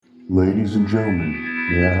Ladies and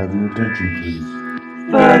gentlemen, may I have your attention, please?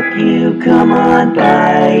 Fuck you, come on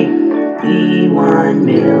by the 1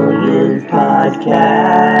 Million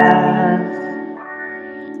Podcast.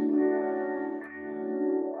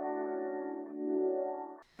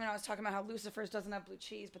 I was talking about how Lucifer's doesn't have blue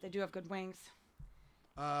cheese, but they do have good wings.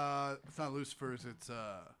 It's not Lucifer's, it's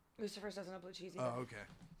Lucifer's doesn't have blue cheese either. Oh, okay.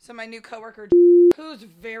 So my new coworker, who's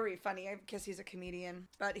very funny, I guess he's a comedian,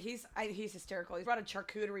 but he's hysterical. He brought a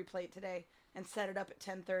charcuterie plate today and set it up at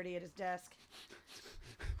 10:30 at his desk.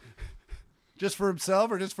 Just for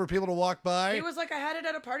himself or just for people to walk by? He was like, I had it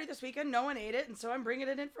at a party this weekend, no one ate it, and so I'm bringing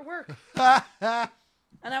it in for work.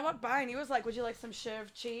 And I walked by and he was like, would you like some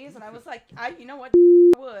shaved cheese? And I was like, you know what,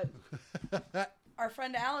 would. Our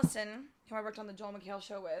friend Allison, who I worked on the Joel McHale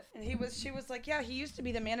show with, and she was like, yeah, he used to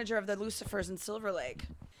be the manager of the Lucifers in Silver Lake.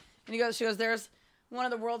 And she goes, there's one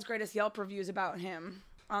of the world's greatest Yelp reviews about him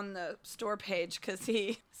on the store page because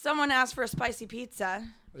someone asked for a spicy pizza.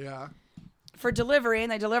 Yeah. For delivery,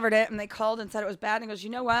 and they delivered it, and they called and said it was bad, and he goes,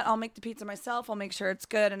 you know what, I'll make the pizza myself, I'll make sure it's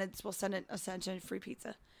good, and we'll send it essentially free pizza.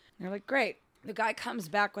 And they're like, great. The guy comes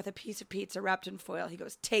back with a piece of pizza wrapped in foil. He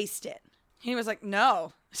goes, taste it. He was like,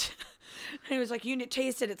 no. He was like, you need to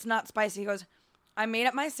taste it, it's not spicy. He goes, I made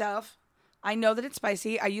it myself. I know that it's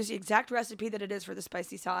spicy. I use the exact recipe that it is for the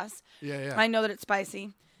spicy sauce. Yeah. I know that it's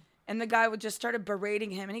spicy. And the guy just started berating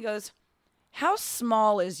him, and he goes, how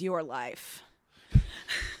small is your life?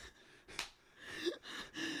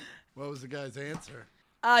 What was the guy's answer?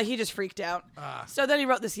 He just freaked out. So then he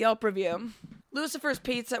wrote this Yelp review. Lucifer's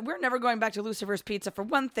Pizza. We're never going back to Lucifer's Pizza for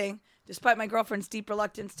one thing, despite my girlfriend's deep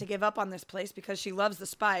reluctance to give up on this place because she loves the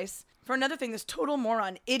spice. For another thing, this total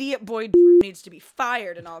moron, idiot boy needs to be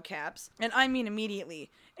fired in all caps. And I mean immediately.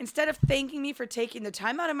 Instead of thanking me for taking the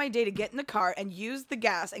time out of my day to get in the car and use the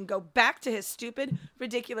gas and go back to his stupid,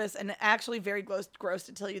 ridiculous, and actually very gross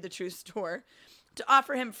to tell you the truth store, to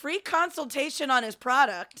offer him free consultation on his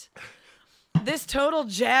product, this total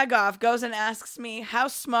jagoff goes and asks me, how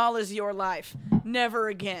small is your life? Never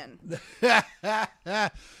again.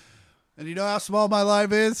 And you know how small my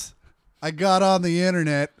life is? I got on the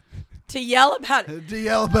internet. To yell about it.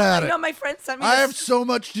 I know my friend sent me I have so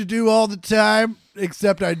much to do all the time,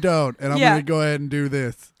 except I don't. And I'm going to go ahead and do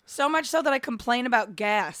this. So much so that I complain about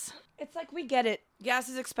gas. It's like, we get it. Gas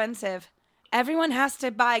is expensive. Everyone has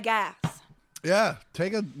to buy gas. Yeah,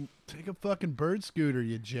 take a fucking bird scooter,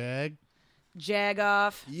 you jag. Jag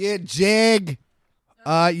off. Yeah, jag.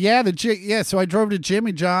 So I drove to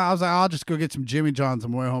Jimmy John. I was like, I'll just go get some Jimmy John's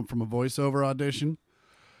on my way home from a voiceover audition.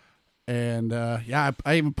 And I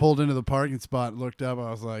even pulled into the parking spot and looked up.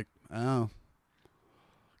 I was like, oh,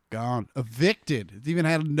 gone. Evicted. It even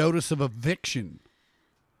had a notice of eviction.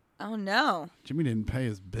 Oh, no. Jimmy didn't pay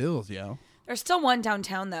his bills, yo. There's still one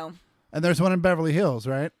downtown, though. And there's one in Beverly Hills,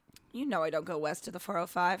 right? You know I don't go west to the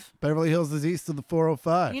 405. Beverly Hills is east of the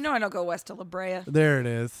 405. You know I don't go west to La Brea. There it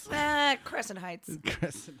is. Crescent Heights.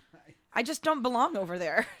 Crescent Heights. I just don't belong over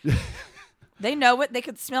there. They know it. They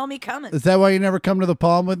could smell me coming. Is that why you never come to the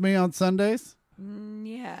Palm with me on Sundays?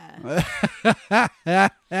 Yeah.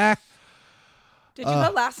 Did you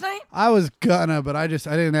go last night? I was gonna, but I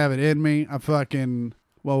didn't have it in me.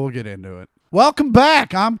 We'll get into it. Welcome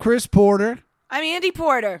back. I'm Chris Porter. I'm Andi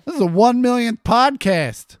Porter. This is a 1 millionth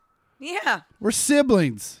podcast. Yeah. We're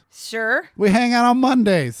siblings. Sure. We hang out on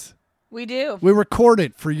Mondays. We do. We record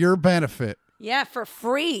it for your benefit. Yeah, for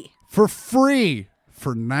free. For free.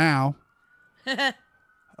 For now.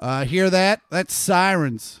 Hear that? That's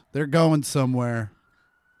sirens. They're going somewhere.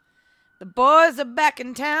 The boys are back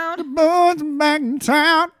in town. The boys are back in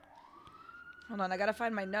town. Hold on, I gotta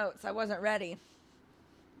find my notes. I wasn't ready.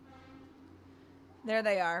 There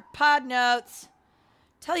they are. Pod notes.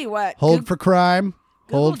 Tell you what. Hold for crime.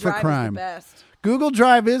 Google Hold for Drive crime. Is the best. Google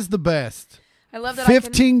Drive is the best. I love that.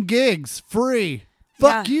 15 gigs free.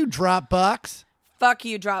 Fuck Yeah. you, Dropbox. Fuck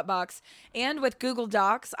you, Dropbox. And with Google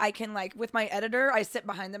Docs, I can, with my editor, I sit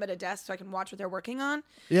behind them at a desk so I can watch what they're working on.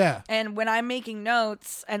 Yeah. And when I'm making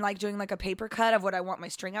notes and, doing, a paper cut of what I want my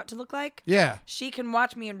string out to look like, Yeah. she can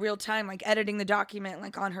watch me in real time, editing the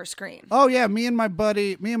document, on her screen. Oh, yeah. Me and my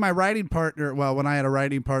writing partner, well, when I had a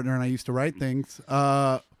writing partner and I used to write things,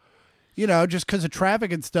 just because of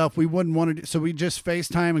traffic and stuff, we wouldn't want to do, so we just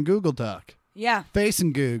FaceTime and Google Doc. Yeah. Face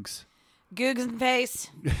and Googs. Googs and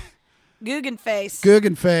face. Guggen Face.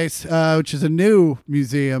 Guggen Face, which is a new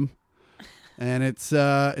museum, and it's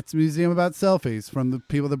a museum about selfies from the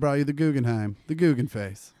people that brought you the Guggenheim, the Guggen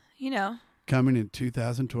Face. Coming in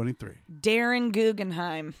 2023. Darren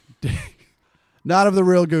Guggenheim. Not of the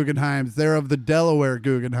real Guggenheims. They're of the Delaware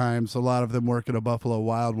Guggenheims. A lot of them work at a Buffalo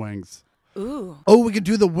Wild Wings. Ooh. Oh, we could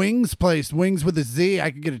do the wings place. Wings with a Z.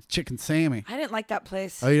 I could get a chicken Sammy. I didn't like that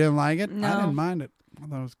place. Oh, you didn't like it? No. I didn't mind it. I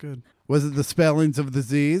thought it was good. Was it the spellings of the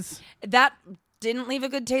Z's? That didn't leave a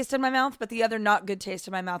good taste in my mouth, but the other not good taste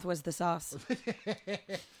in my mouth was the sauce.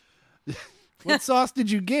 What sauce did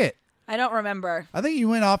you get? I don't remember. I think you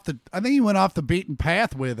went off the beaten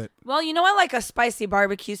path with it. Well, you know I like a spicy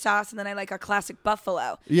barbecue sauce, and then I like a classic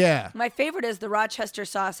buffalo. Yeah. My favorite is the Rochester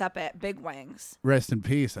sauce up at Big Wings. Rest in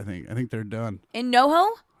peace, I think. I think they're done. In NoHo?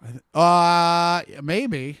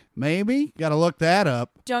 Maybe. Got to look that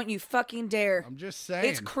up. Don't you fucking dare. I'm just saying.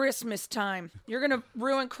 It's Christmas time. You're going to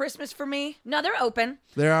ruin Christmas for me? No, they're open.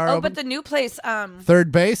 They are open? open? But the new place,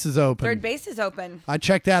 Third base is open. Third base is open. I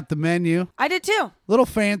checked out the menu. I did too. Little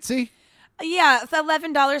fancy. Yeah, it's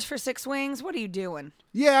 $11 for 6 wings. What are you doing?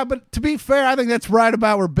 Yeah, but to be fair, I think that's right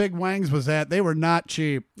about where Big Wings was at. They were not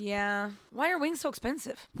cheap. Yeah. Why are wings so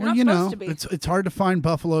expensive? They're Well, not you supposed know, to be. it's hard to find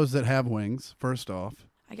buffaloes that have wings, first off.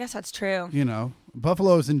 I guess that's true. You know,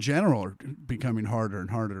 buffaloes in general are becoming harder and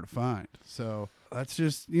harder to find. So that's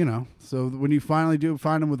just, so when you finally do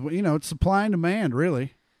find them with, it's supply and demand,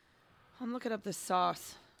 really. I'm looking up this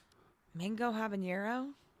sauce. Mango habanero?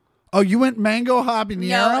 Oh, you went mango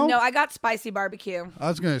habanero? No, I got spicy barbecue. I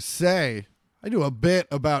was going to say, I do a bit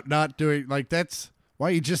about not doing, that's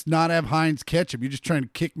why you just not have Heinz ketchup. You're just trying to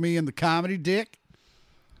kick me in the comedy dick?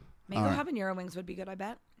 Mango habanero wings would be good, I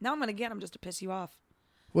bet. Now I'm going to get them just to piss you off.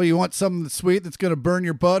 Well, you want something sweet that's going to burn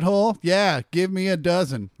your butthole? Yeah, give me a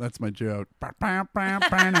dozen. That's my joke. How about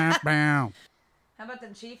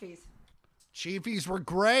them Chiefies? Chiefies were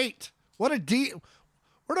great. Where'd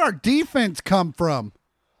our defense come from?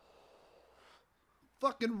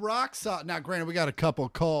 Fucking rock solid. Now, granted, we got a couple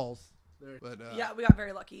calls. But, Yeah, we got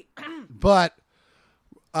very lucky. but,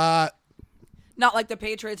 Not like the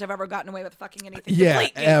Patriots have ever gotten away with fucking anything. yeah,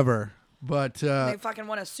 completely. ever. But They fucking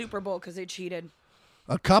won a Super Bowl because they cheated.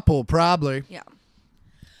 a couple, probably. Yeah.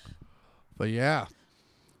 But, yeah.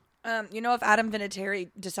 If Adam Vinatieri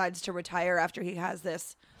decides to retire after he has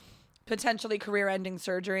this potentially career-ending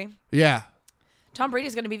surgery, Yeah. Tom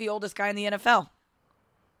Brady's going to be the oldest guy in the NFL.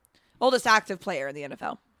 Oldest active player in the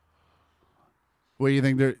NFL. What do you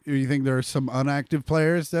think? You think there are some unactive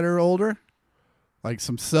players that are older? Like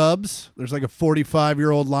some subs? There's like a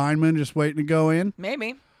 45-year-old lineman just waiting to go in?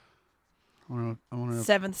 Maybe. I wanna,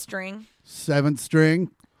 7th string. 7th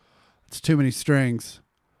string? It's too many strings.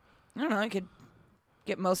 I don't know. I could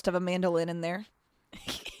get most of a mandolin in there.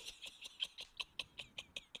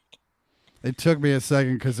 It took me a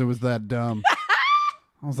second because it was that dumb.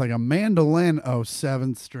 I was like, a mandolin? Oh,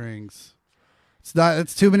 7 strings.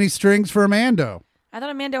 It's too many strings for a mando. I thought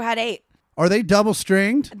a mando had 8. Are they double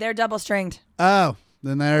stringed? They're double stringed. Oh,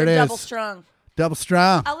 then there They're it is. double strung. Double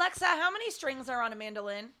strung. Alexa, how many strings are on a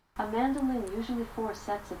mandolin? A mandolin usually 4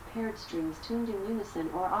 sets of paired strings tuned in unison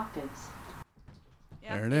or octaves.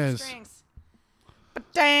 Yeah, There it 8 is. strings.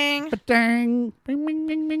 Ba-dang. Dang. Bing, bing,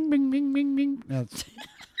 bing, bing, bing, bing, bing, bing. That's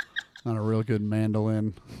not a real good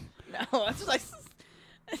mandolin. No, that's like...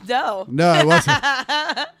 No. No, it wasn't.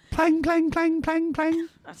 Clang, clang, clang, clang, clang.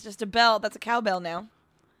 That's just a bell. That's a cowbell now.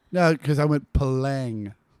 No, because I went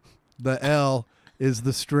palang. The L is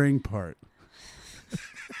the string part.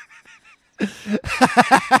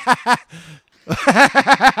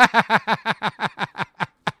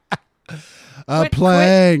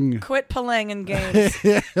 Playing. Quit palanging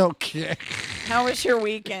games. Okay. How was your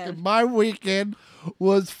weekend? My weekend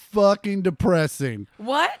was fucking depressing.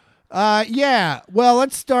 What? Yeah. Well,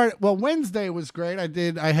 let's start. Well, Wednesday was great.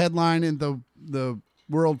 I headlined in the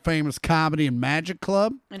world famous Comedy and Magic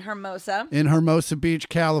Club In Hermosa. in Hermosa Beach,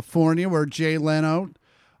 California, where Jay Leno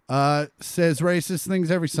says racist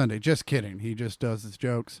things every Sunday. Just kidding. He just does his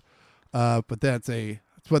jokes. But that's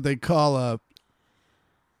what they call a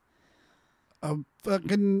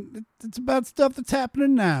fucking. It's about stuff that's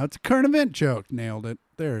happening now. It's a current event joke. Nailed it.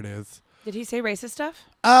 There it is. Did he say racist stuff?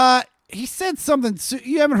 He said something.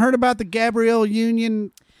 You haven't heard about the Gabrielle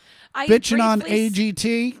Union bitching on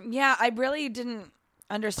AGT? Yeah, I really didn't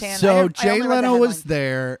understand. So I Jay only read the Leno was headline.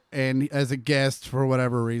 there and as a guest for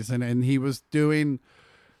whatever reason, and he was doing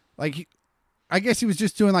I guess he was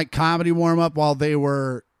just doing like comedy warm up while they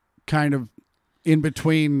were kind of in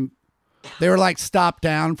between. They were like stopped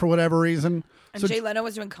down for whatever reason. And So Jay Leno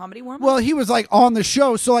was doing comedy warm-up? well, he was like on the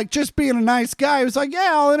show, so like just being a nice guy, he was like,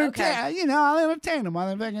 "Yeah, I'll entertain, Okay. I'll entertain him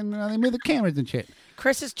while they fucking they move the cameras and shit."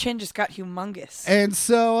 Chris's chin just got humongous. And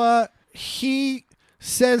so he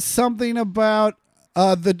says something about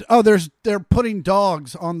they're putting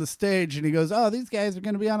dogs on the stage, and he goes, "Oh, these guys are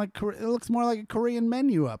going to be on it looks more like a Korean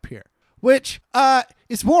menu up here." which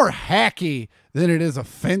is more hacky than it is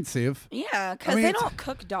offensive. Yeah, because I mean, they don't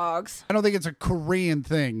cook dogs. I don't think it's a Korean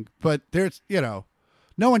thing, but there's, no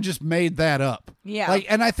one just made that up. Yeah.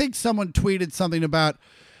 And I think someone tweeted something about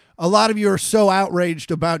a lot of you are so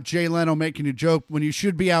outraged about Jay Leno making a joke when you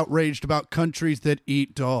should be outraged about countries that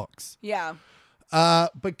eat dogs. Yeah.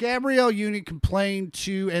 But Gabrielle Union complained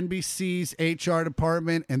to NBC's HR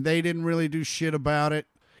department, and they didn't really do shit about it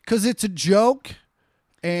because it's a joke.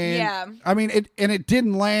 And Yeah. I mean, it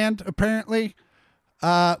didn't land apparently.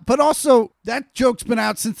 But also that joke's been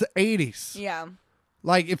out since the 80s. Yeah.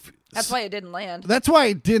 Like That's why it didn't land. That's why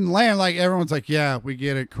it didn't land. Like everyone's like, yeah, we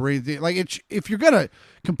get it, crazy. Like if you're gonna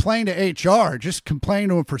complain to HR, just complain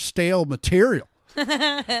to them for stale material.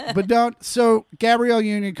 But don't. So Gabrielle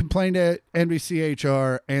Union complained to NBC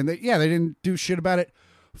HR, and they didn't do shit about it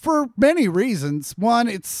for many reasons. One,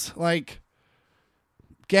 it's like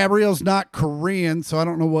Gabrielle's not Korean, so I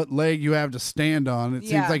don't know what leg you have to stand on. It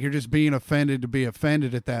seems like you're just being offended to be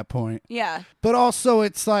offended at that point. Yeah. But also,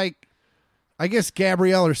 it's like, I guess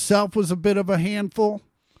Gabrielle herself was a bit of a handful.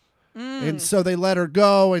 And so they let her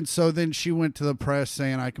go. And so then she went to the press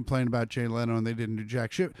saying, I complained about Jay Leno, and they didn't do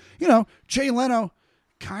jack shit. Jay Leno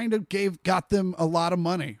kind of got them a lot of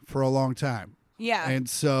money for a long time. Yeah. And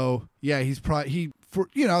so, yeah,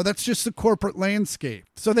 that's just the corporate landscape.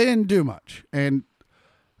 So they didn't do much.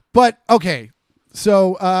 But okay.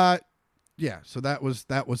 So, so that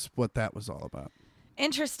was what that was all about.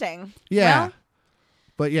 Interesting. Yeah. Well,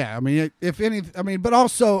 but yeah, I mean, but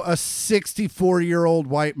also a 64-year-old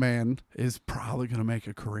white man is probably going to make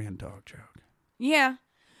a Korean dog joke. yeah.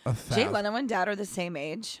 Jay 1,000. Leno and Dad are the same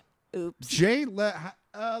age. Oops.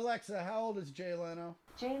 Alexa, how old is Jay Leno?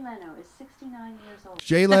 Jay Leno is 69 years old.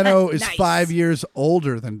 Jay Leno is Nice. 5 years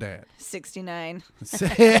older than Dad. 69.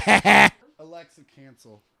 Alexa,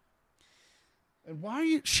 cancel. And why are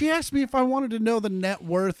you? She asked me if I wanted to know the net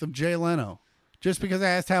worth of Jay Leno, just because I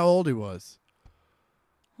asked how old he was.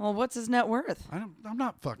 Well, what's his net worth? I'm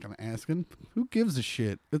not fucking asking. Who gives a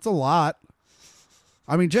shit? It's a lot.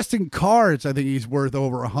 I mean, just in cards, I think he's worth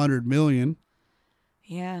over $100 million.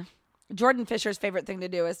 Yeah. Jordan Fisher's favorite thing to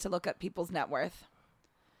do is to look up people's net worth.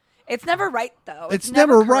 It's never right, though. It's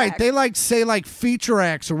never correct. right. They say feature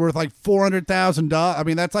acts are worth like $400,000. I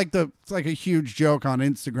mean, that's like it's like a huge joke on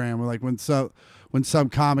Instagram. Where like when some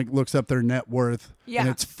comic looks up their net worth and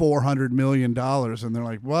it's $400 million, and they're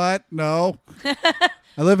like, "What? No,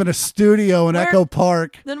 I live in a studio in Echo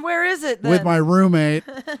Park Then where is it then? with my roommate."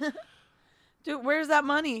 Dude, where's that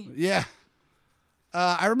money? Yeah.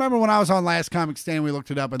 I remember when I was on Last Comic Stand, we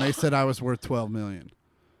looked it up, and they said I was worth $12 million.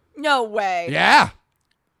 No way. Yeah.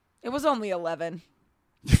 It was only 11.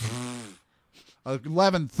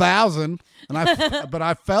 11,000, but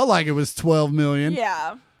I felt like it was 12 million.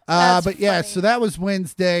 Yeah. But yeah, funny. so that was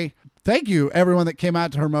Wednesday. Thank you, everyone that came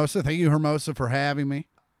out to Hermosa. Thank you, Hermosa, for having me.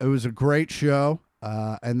 It was a great show.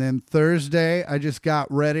 And then Thursday, I just got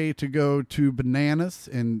ready to go to Bananas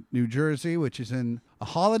in New Jersey, which is in a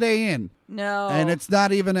Holiday Inn. No. And it's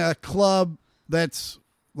not even a club that's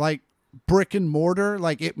like brick and mortar.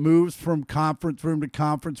 Like it moves from conference room to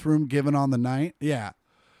conference room given on the night. Yeah.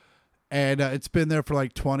 And it's been there for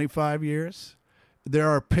like 25 years. There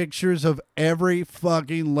are pictures of every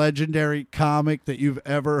fucking legendary comic that you've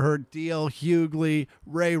ever heard. D.L. Hughley,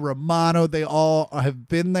 Ray Romano, they all have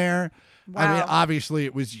been there. Wow. I mean, obviously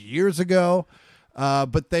it was years ago,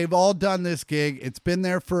 but they've all done this gig. It's been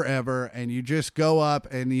there forever, and you just go up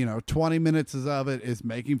and, 20 minutes of it is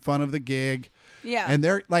making fun of the gig. Yeah. And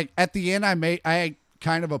they're like, at the end, I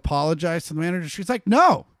kind of apologized to the manager. She's like,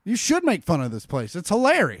 no, you should make fun of this place. It's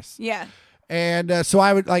hilarious. Yeah. And so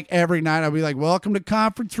I would like every night I'd be like, welcome to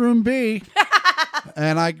conference room B.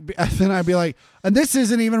 And then I'd be like, and this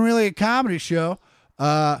isn't even really a comedy show.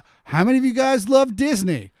 How many of you guys love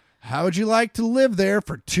Disney? How would you like to live there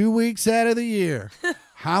for 2 weeks out of the year?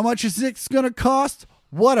 How much is it going to cost?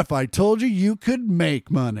 What if I told you could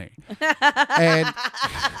make money?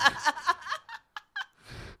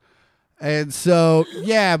 And so,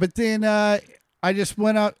 yeah, but then I just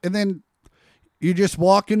went out, and then you just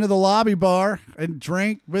walk into the lobby bar and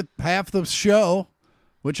drink with half the show,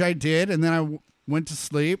 which I did. And then I went to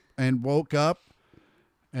sleep and woke up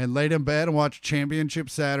and laid in bed and watched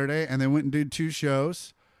Championship Saturday, and then went and did 2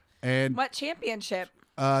 shows. And What championship?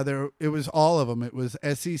 it was all of them. It was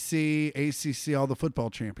SEC, ACC, all the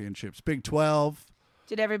football championships. Big 12.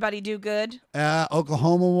 Did everybody do good?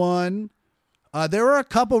 Oklahoma won. There were a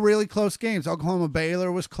couple really close games. Oklahoma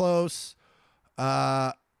Baylor was close.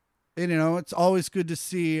 And, it's always good to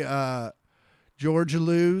see Georgia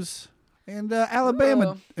lose. And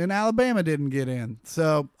Alabama Ooh. Alabama didn't get in.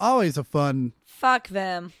 So always a fun, Fuck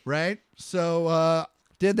them. right? So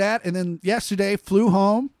did that, and then yesterday flew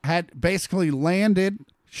home, had basically landed,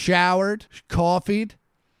 showered, coffeed,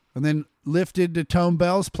 and then lifted to Tone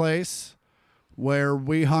Bell's place where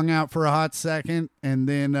we hung out for a hot second, and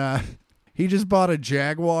then he just bought a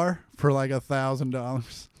Jaguar for like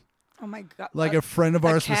 $1,000. Oh my God. Like a friend of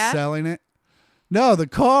ours was cat? selling it. No, the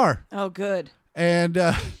car. Oh, good. And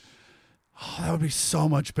that would be so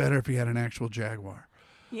much better if he had an actual Jaguar.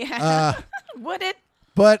 Yeah. Would it?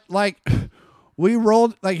 But like, we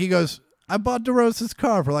rolled, like he goes, I bought DeRosa's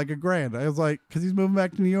car for like $1,000. I was like, because he's moving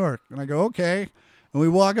back to New York. And I go, okay. And we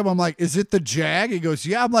walk up, I'm like, is it the Jag? He goes,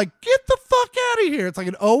 yeah. I'm like, get the fuck out of here. It's like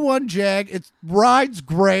an '01 Jag. It rides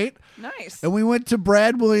great. Nice. And we went to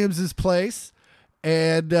Brad Williams' place,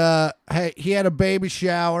 and he had a baby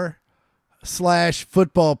shower /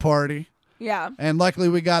 football party. Yeah. And luckily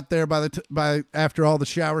we got there by after all the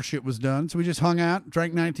shower shit was done. So we just hung out,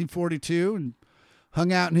 drank 1942, and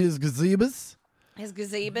hung out in his gazebos. His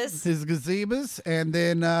gazebos. His gazebos. And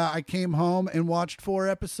then I came home and watched 4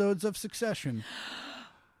 episodes of Succession.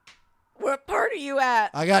 What part are you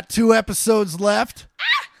at? I got 2 episodes left,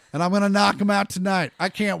 and I'm going to knock them out tonight. I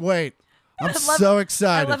can't wait. I'm so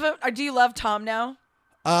excited. I love it. Do you love Tom now?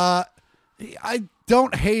 I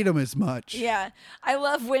don't hate him as much. Yeah. I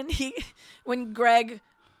love when Greg,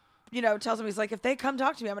 tells him, he's like, if they come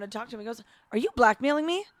talk to me, I'm going to talk to him. He goes, are you blackmailing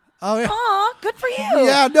me? Oh, yeah. Aw, good for you.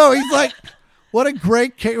 Yeah, no, he's like, what a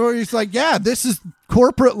great case. Where he's like, yeah, this is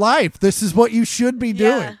corporate life. This is what you should be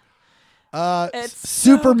doing. It's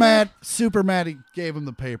super so mad. Super mad he gave him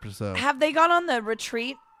the papers, though. Have they gone on the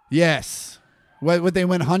retreat? Yes. What they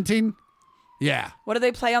went hunting? Yeah. What do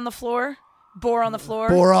they play on the floor? Boar on the floor?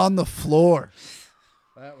 Boar on the floor.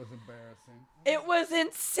 That was embarrassing. It was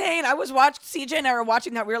insane. I was CJ and I were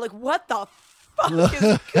watching that. We were like, what the fuck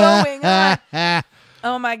is going on?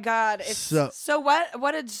 Oh my God. So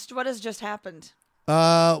what has just happened?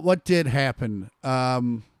 What did happen?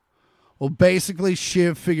 Well, basically,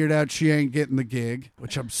 Shiv figured out she ain't getting the gig,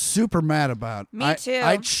 which I'm super mad about. Me too.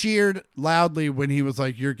 I cheered loudly when he was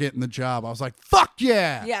like, you're getting the job. I was like, fuck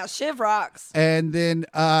yeah. Yeah, Shiv rocks. And then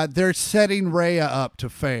they're setting Rhea up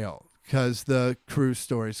to fail because the cruise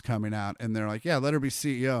story's coming out. And they're like, yeah, let her be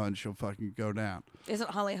CEO and she'll fucking go down.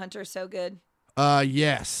 Isn't Holly Hunter so good?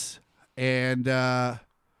 Yes. And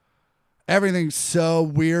everything's so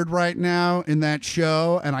weird right now in that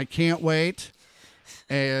show, and I can't wait.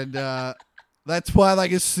 And that's why,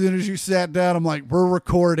 like, as soon as you sat down, I'm like, we're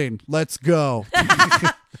recording. Let's go.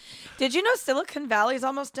 Did you know Silicon Valley's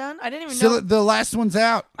almost done? I didn't even know. The last one's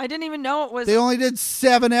out. I didn't even know it was. They only did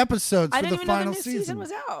 7 episodes I for didn't the even know final the new season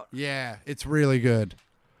was out. Yeah, it's really good.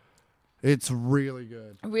 It's really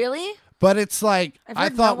good. Really? But it's like, I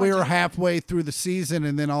heard thought no we one were talk- halfway through the season,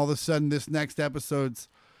 and then all of a sudden this next episode's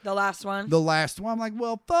The last one? the last one. I'm like,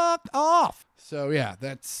 well, fuck off. So, yeah,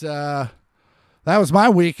 that's... that was my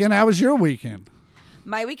weekend. How was your weekend?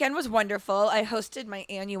 My weekend was wonderful. I hosted my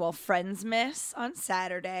annual Friends Miss on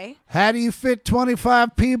Saturday. How do you fit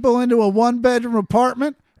 25 people into a 1-bedroom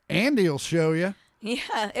apartment? Andy will show you.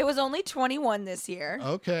 Yeah, it was only 21 this year.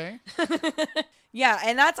 Okay. Yeah,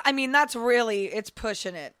 and that's really, it's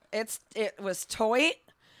pushing it. It was tight,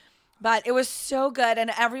 but it was so good,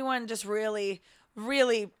 and everyone just really,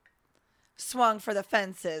 really swung for the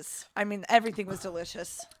fences. I mean, everything was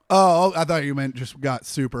delicious. Oh, I thought you meant just got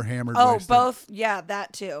super hammered. Oh, wasted. both. Yeah,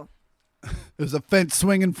 that too. It was a fence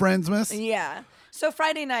swinging friends miss? Yeah. So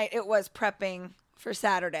Friday night, it was prepping for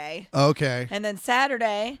Saturday. Okay. And then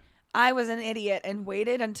Saturday, I was an idiot and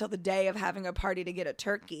waited until the day of having a party to get a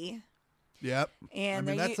turkey. Yep. And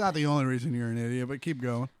I mean, that's not the only reason you're an idiot, but keep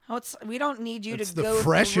going. we don't need you It's to the go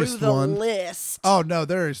freshest through the one. list. Oh, no,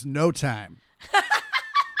 there is no time.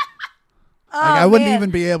 Oh, I wouldn't man. even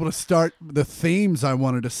be able to start the themes I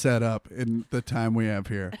wanted to set up in the time we have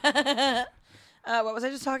here. What was I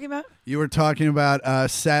just talking about? You were talking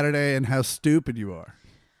about Saturday and how stupid you are.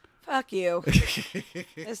 Fuck you.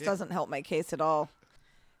 This doesn't help my case at all.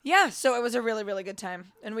 Yeah, so it was a really, really good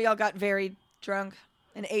time. And we all got very drunk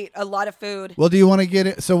and ate a lot of food. Well, do you want to get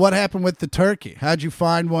it? So what happened with the turkey? How'd you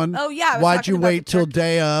find one? Oh, yeah, I was Why'd talking you about wait the till turkey.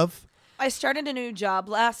 day of? I started a new job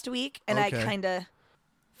last week, and Okay. I kind of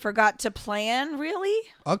forgot to plan, really.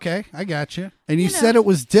 Okay, I got you. And you You know. said it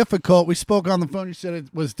was difficult. We spoke on the phone. You said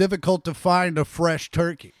it was difficult to find a fresh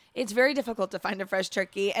turkey. It's very difficult to find a fresh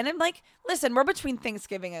turkey. And I'm like, listen, we're between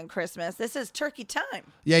Thanksgiving and Christmas. This is turkey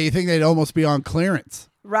time, Yeah, you think they'd almost be on clearance.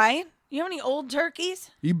 right? You have any old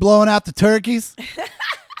turkeys? You blowing out the turkeys?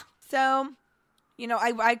 So,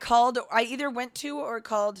 I either went to or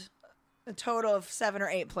called a total of 7 or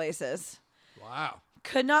 8 places. Wow.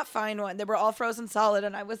 Could not find one. They were all frozen solid,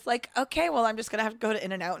 and I was like, okay, well, I'm just gonna have to go to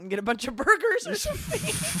In-N-Out and get a bunch of burgers or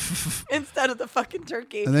something instead of the fucking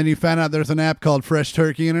turkey. And then you found out there's an app called Fresh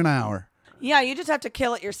Turkey in an Hour. Yeah, you just have to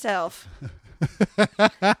kill it yourself.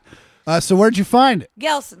 So where'd you find it?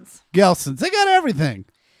 Gelson's. Gelson's. They got everything.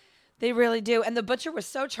 They really do. And the butcher was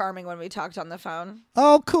so charming when we talked on the phone.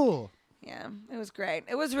 Oh, cool. Yeah, it was great.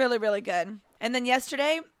 It was really, really good. And then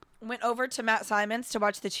yesterday, went over to Matt Simon's to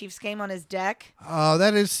watch the Chiefs game on his deck. Oh,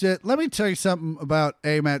 that is shit. Let me tell you something about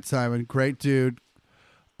Matt Simon. Great dude.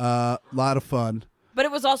 Lot of fun. But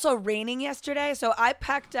it was also raining yesterday, so I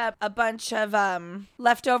packed up a bunch of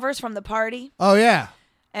leftovers from the party Oh, yeah.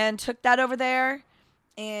 and took that over there.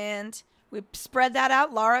 And we spread that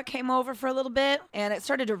out. Laura came over for a little bit, and it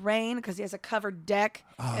started to rain because he has a covered deck.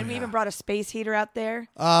 And we even brought a space heater out there.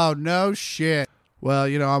 Oh, no shit. Well,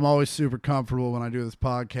 you know, I'm always super comfortable when I do this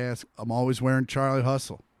podcast. I'm always wearing Charlie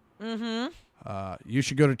Hustle. Mm-hmm. You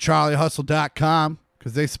should go to charliehustle.com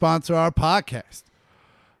because they sponsor our podcast.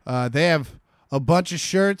 They have a bunch of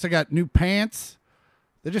shirts. I got new pants.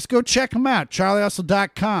 They just go check them out,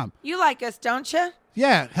 charliehustle.com. You like us, don't you?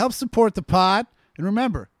 Yeah, help support the pod. And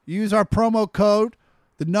remember, use our promo code,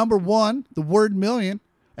 the number 1, the word million,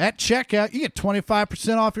 at checkout. You get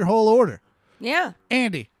 25% off your whole order. Yeah.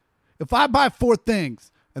 Andy, if I buy 4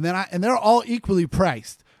 things and they're all equally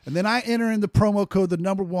priced, and then I enter in the promo code, the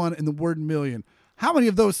number 1 and the word million, how many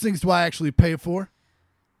of those things do I actually pay for?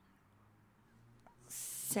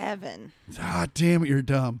 7. Ah, damn it, you're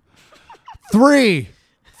dumb. 3.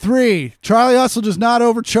 Charlie Hustle does not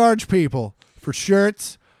overcharge people for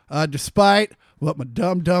shirts, despite what my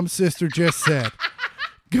dumb sister just said.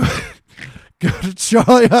 Go to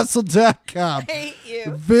charliehustle.com. I hate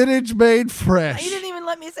you. Vintage made fresh. You didn't even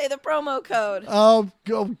let me say the promo code. Oh,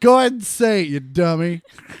 go ahead and say it, you dummy.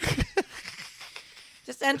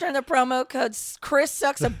 Just enter in the promo code Chris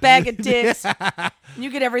sucks a bag of dicks. And you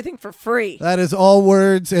get everything for free. That is all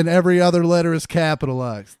words and every other letter is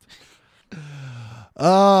capitalized.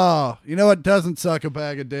 Oh, you know what doesn't suck a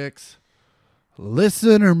bag of dicks?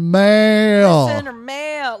 Listener mail. Listener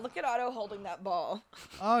mail. Look at Otto holding that ball.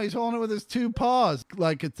 Oh, he's holding it with his 2 paws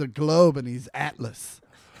like it's a globe and he's Atlas.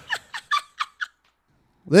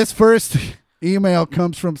 This first email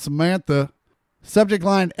comes from Samantha. Subject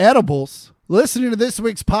line, edibles. Listening to this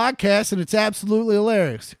week's podcast, and it's absolutely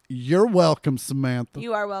hilarious. You're welcome, Samantha.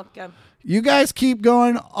 You are welcome. You guys keep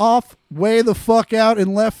going off way the fuck out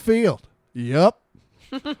in left field. Yup.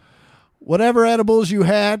 Whatever edibles you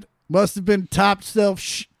had must have been top shelf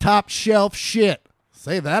shit.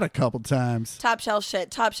 Say that a couple times. Top shelf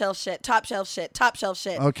shit, top shelf shit, top shelf shit, top shelf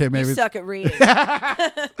shit. Okay, maybe. You suck at reading.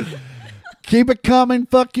 Keep it coming.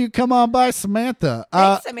 Fuck you. Come on by, Samantha.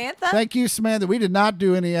 Thanks, Samantha. Thank you, Samantha. We did not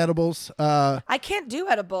do any edibles. I can't do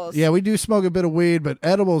edibles. Yeah, we do smoke a bit of weed, but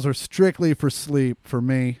edibles are strictly for sleep for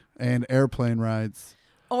me and airplane rides.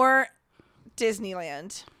 Or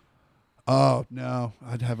Disneyland. Oh, no.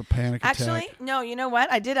 I'd have a panic attack. Actually, no, you know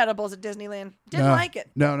what? I did edibles at Disneyland. Didn't No. like it.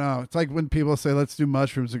 No. It's like when people say, let's do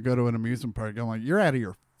mushrooms and go to an amusement park. I'm like, you're out of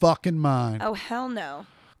your fucking mind. Oh, hell no.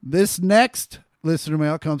 This next listener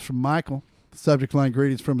mail comes from Michael. Subject line,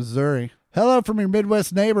 greetings from Missouri. Hello from your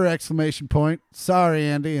Midwest neighbor, exclamation point. Sorry,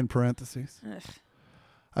 Andy, in parentheses. Ugh.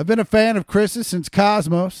 I've been a fan of Chris's since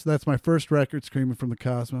Cosmos. That's my first record, Screaming from the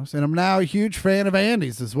Cosmos. And I'm now a huge fan of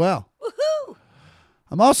Andy's as well. Woohoo!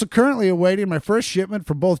 I'm also currently awaiting my first shipment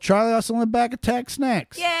for both Charlie Hustle and Back Attack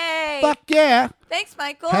snacks. Yay! Fuck yeah. Thanks,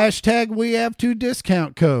 Michael. Hashtag we have 2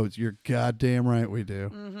 discount codes. You're goddamn right we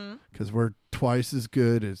do. Because we're twice as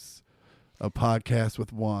good as a podcast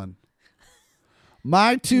with 1.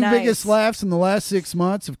 My 2 Nice. biggest laughs in the last 6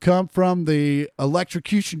 months have come from the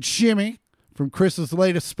electrocution shimmy from Chris's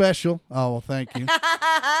latest special. Oh, well, thank you.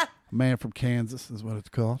 Man from Kansas is what it's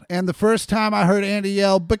called. And the first time I heard Andy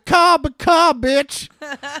yell, "Bacaw, bacaw, bitch."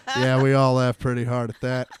 Yeah, we all laughed pretty hard at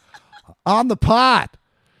that. On the pod.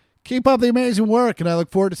 Keep up the amazing work, and I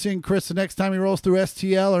look forward to seeing Chris the next time he rolls through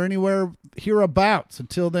STL or anywhere hereabouts.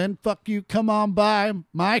 Until then, fuck you, come on by,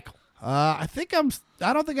 Michael. I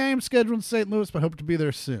don't think I am scheduled in St. Louis, but I hope to be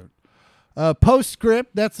there soon.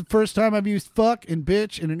 Postscript, that's the first time I've used fuck and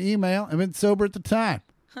bitch in an email. I've been sober at the time.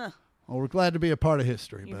 Huh. Well, we're glad to be a part of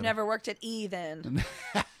history. You've but, never worked at E then.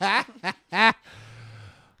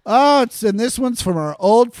 and this one's from our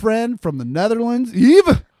old friend from the Netherlands,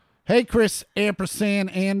 Eve. Hey, Chris,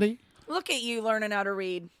 ampersand, Andy. Look at you learning how to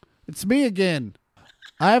read. It's me again.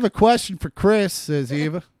 I have a question for Chris, says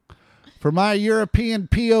Eva. For my European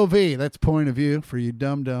POV, that's point of view for you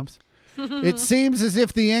dum-dums. It seems as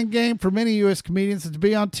if the end game for many U.S. comedians is to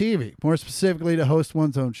be on TV, more specifically to host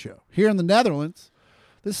one's own show. Here in the Netherlands,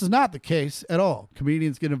 This is not the case at all.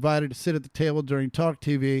 Comedians get invited to sit at the table during talk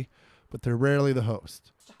TV, but they're rarely the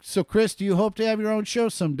host. So, Chris, do you hope to have your own show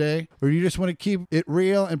someday? Or do you just want to keep it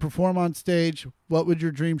real and perform on stage? What would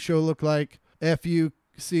your dream show look like?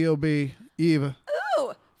 F-U-C-O-B. Eva.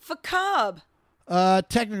 Ooh, Facab.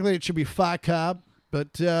 Technically, it should be Facab,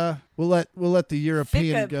 but we'll let the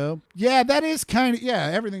European Ficab. go. Yeah, that is kind of,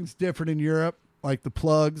 everything's different in Europe, like the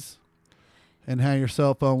plugs and how your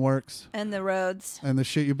cell phone works And the roads. and the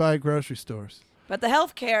shit you buy at grocery stores. But the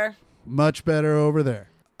healthcare. Much better over there.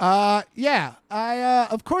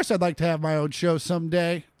 Of course I'd like to have my own show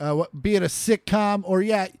someday, be it a sitcom or,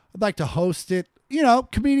 I'd like to host it. You know,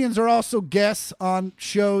 comedians are also guests on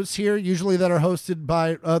shows here, usually that are hosted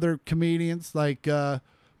by other comedians, like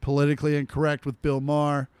Politically Incorrect with Bill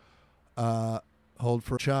Maher, Hold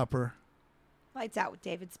for Chopper. Lights Out with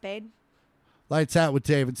David Spade. Lights Out with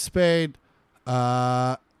David Spade.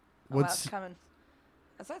 Wow, it's coming.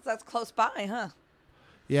 That's close by, huh?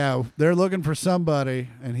 Yeah, they're looking for somebody,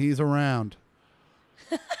 and he's around.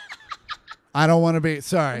 I don't want to be,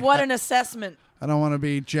 sorry. What an assessment. I don't want to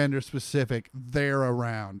be gender specific. They're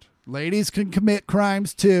around. Ladies can commit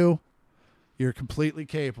crimes too. You're completely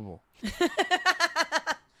capable.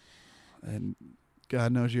 And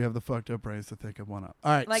God knows you have the fucked up brains to think of one up.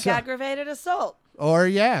 All right. Like aggravated assault. Or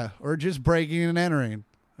just breaking and entering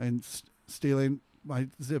and stealing my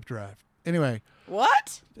zip drive. Anyway.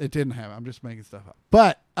 What? It didn't happen. I'm just making stuff up.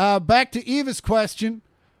 But back to Eva's question.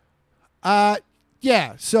 So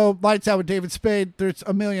Lights Out with David Spade. There's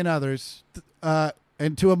a million others.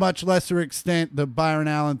 And to a much lesser extent, the Byron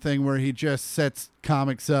Allen thing where he just sets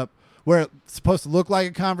comics up where it's supposed to look like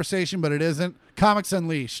a conversation, but it isn't. Comics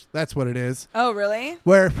Unleashed. That's what it is. Oh, really?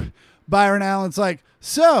 Where Byron Allen's like,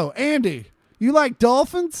 so, Andy, you like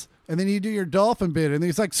dolphins? And then you do your dolphin bit. And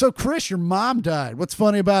he's like, so, Chris, your mom died. What's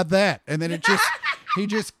funny about that? And then he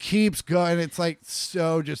just keeps going. It's like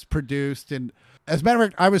so just produced. And as a matter of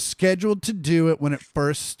fact, I was scheduled to do it when it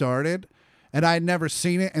first started. And I had never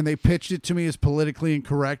seen it. And they pitched it to me as Politically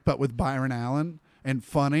Incorrect, but with Byron Allen and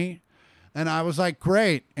funny. And I was like,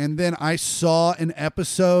 great. And then I saw an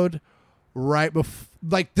episode right before,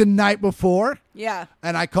 like the night before. Yeah.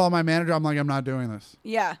 And I called my manager. I'm like, I'm not doing this.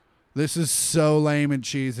 Yeah. This is so lame and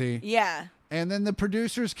cheesy. Yeah. And then the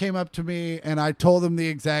producers came up to me and I told them the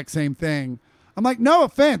exact same thing. I'm like, no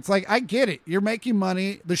offense. Like, I get it. You're making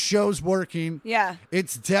money. The show's working. Yeah.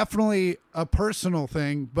 It's definitely a personal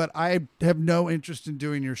thing, but I have no interest in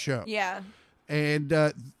doing your show. Yeah. And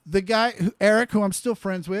the guy, Eric, who I'm still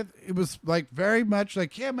friends with, it was like very much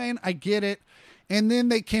like, yeah, man, I get it. And then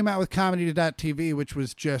they came out with Comedy.tv, which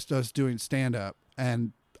was just us doing stand-up.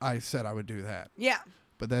 And I said I would do that. Yeah.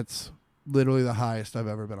 But that's literally the highest I've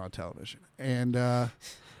ever been on television. And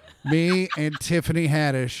me and Tiffany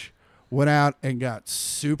Haddish went out and got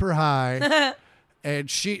super high. And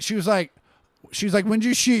she was like, when did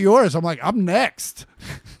you shoot yours? I'm like, I'm next.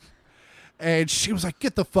 And she was like,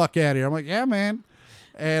 get the fuck out of here. I'm like, yeah, man.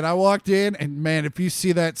 And I walked in, and man, if you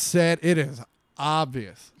see that set, it is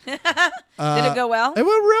obvious. Did it go well? It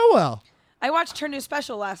went real well. I watched her new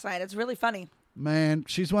special last night. It's really funny. Man,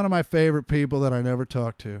 she's one of my favorite people that I never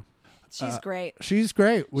talk to. She's great. She's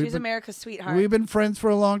great. She's America's sweetheart. We've been friends for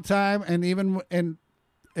a long time, and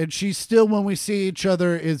and she still, when we see each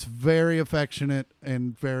other, is very affectionate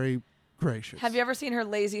and very gracious. Have you ever seen her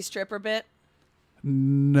lazy stripper bit?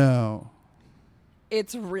 No.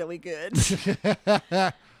 It's really good.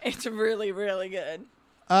 It's really, really good.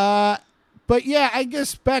 But yeah, I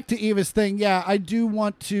guess back to Eva's thing. Yeah, I do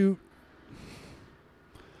want to.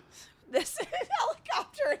 This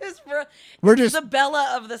helicopter is We're just the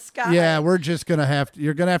Bella of the sky. Yeah, we're just gonna have to.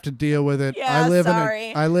 You're gonna have to deal with it. Yeah,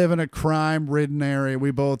 sorry. I live in a crime-ridden area.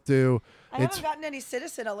 We both do. I haven't gotten any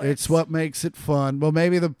citizen alerts. It's what makes it fun. Well,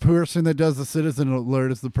 maybe the person that does the citizen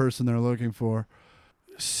alert is the person they're looking for.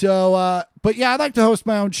 So, but yeah, I'd like to host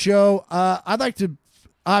my own show. I'd like to,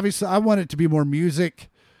 obviously, I want it to be more music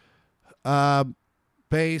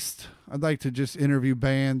based. I'd like to just interview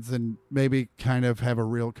bands and maybe kind of have a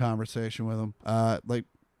real conversation with them, like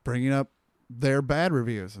bringing up their bad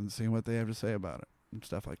reviews and seeing what they have to say about it and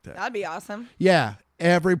stuff like that. That'd be awesome. Yeah,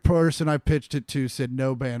 every person I pitched it to said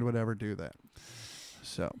no band would ever do that.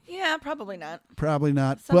 So yeah, probably not. Probably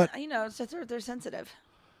not. But it's just they're sensitive.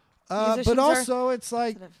 But also, it's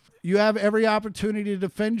like you have every opportunity to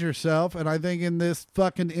defend yourself, and I think in this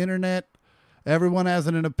fucking internet, everyone has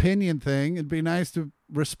an opinion thing. It'd be nice to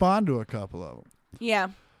respond to a couple of them. Yeah.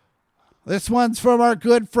 This one's from our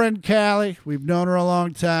good friend Callie. We've known her a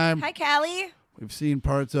long time. Hi, Callie. We've seen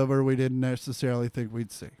parts of her we didn't necessarily think we'd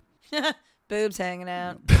see. Boobs hanging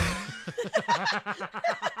out.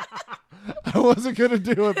 I wasn't going to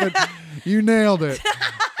do it, but you nailed it.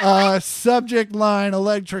 Subject line,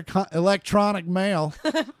 electronic mail.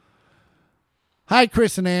 Hi,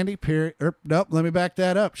 Chris and Andi. Period. Nope, let me back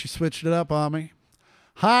that up. She switched it up on me.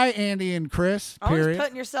 Hi, Andi and Chris. Always Period.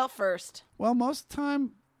 putting yourself first. Well, most of the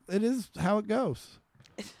time, it is how it goes.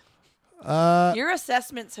 Your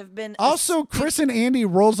assessments have been... Also, Chris and Andi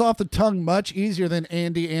rolls off the tongue much easier than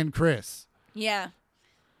Andi and Chris. Yeah.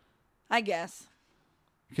 I guess.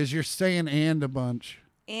 Because you're saying and a bunch.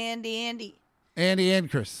 Andy. Andy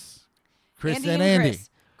and Chris. Chris Andy and Andi.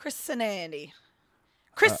 Chris and Andi.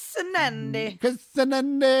 Chris and Andi. Chris and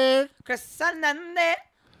Andi. Chris and Andi.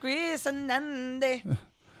 Chris and Andi.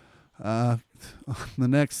 The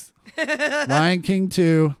next Lion King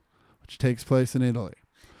 2, which takes place in Italy.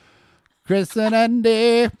 Chris and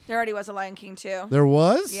Andi. There already was a Lion King 2. There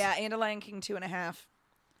was? Yeah, and a Lion King 2.5.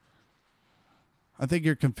 I think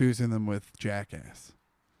you're confusing them with Jackass.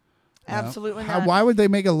 Absolutely No? not. Why would they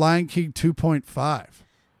make a Lion King 2.5?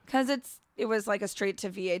 Because it was like a straight to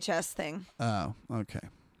VHS thing. Oh, okay.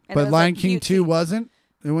 And it But was Lion like King 2 cutesy. wasn't?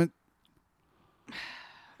 It went...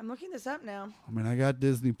 I'm looking this up now. I mean, I got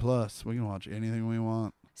Disney Plus. We can watch anything we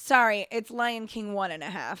want. Sorry, it's Lion King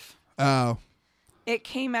 1.5. Oh. It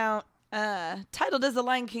came out titled as The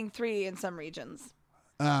Lion King 3 in some regions.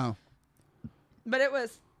 Oh. But it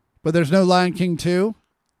was... But there's no Lion King 2?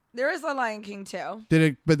 There is a Lion King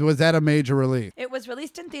 2. But was that a major release? It was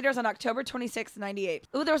released in theaters on October 26th, 98.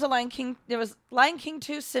 Ooh, there was a Lion King. There was Lion King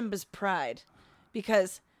 2, Simba's Pride.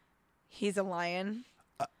 Because he's a lion,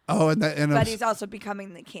 but he's also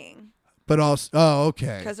becoming the king. But also, oh,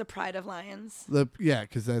 okay. Because of Pride of Lions.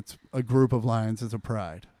 Because that's a group of lions is a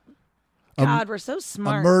pride. God, we're so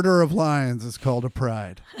smart. A murder of lions is called a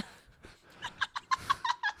pride.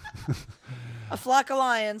 A flock of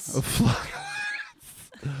lions.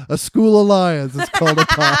 A school of lions is called a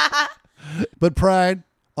pride. But pride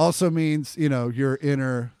also means, your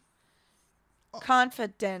inner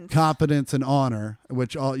confidence and honor,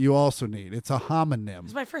 which you also need. It's a homonym.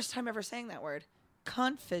 It's my first time ever saying that word.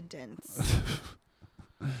 Confidence.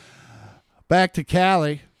 Back to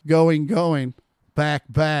Cali. Going. Back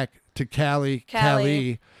to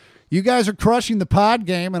Cali. You guys are crushing the pod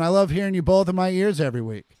game, and I love hearing you both in my ears every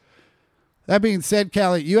week. That being said,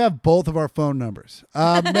 Callie, you have both of our phone numbers.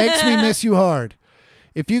 Makes me miss you hard.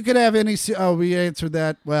 If you could have any... Oh, we answered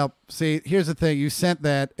that. Well, see, here's the thing. You sent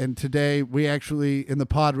that, and today, we actually, in the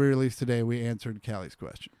pod we released today, we answered Callie's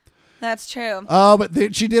question. That's true. Oh, but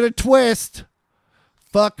then she did a twist.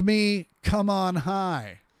 Fuck me, come on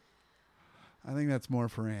high. I think that's more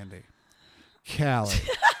for Andi. Callie.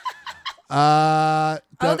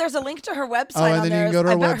 There's a link to her website and on then there. you can go to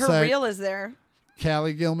her I bet her website. reel is there.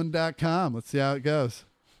 CallieGilman.com. Let's see how it goes.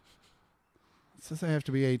 It says I have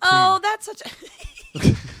to be 18. Oh, that's such a...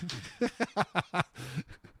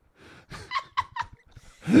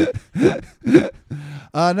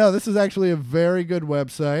 No, this is actually a very good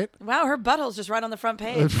website. Wow, her butthole's just right on the front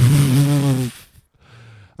page.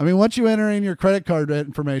 I mean, once you enter in your credit card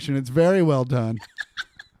information, it's very well done.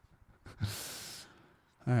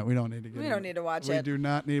 All right, we don't need to get We don't need to watch it. We do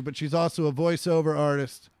not need, but she's also a voiceover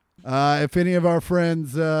artist. If any of our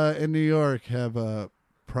friends in New York have a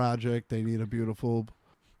project they need a beautiful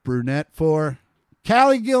brunette for,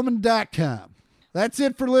 CallieGilman.com. That's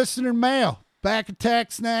it for listener mail. Back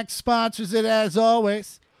Attack Snacks sponsors it as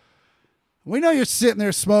always. We know you're sitting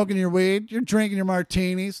there smoking your weed. You're drinking your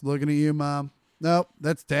martinis. Looking at you, Mom. Nope,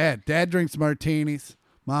 that's Dad. Dad drinks martinis.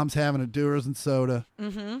 Mom's having a Doers and soda.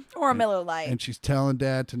 Mm-hmm. Or a Miller Lite. And she's telling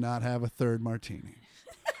Dad to not have a third martini.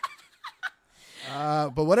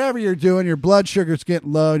 But whatever you're doing, your blood sugar's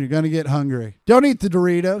getting low and you're going to get hungry. Don't eat the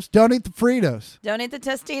Doritos. Don't eat the Fritos. Don't eat the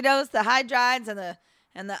Tostitos, the Hydrides,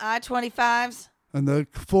 and the I-25s. And the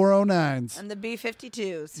 409s. And the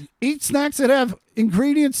B-52s. Eat snacks that have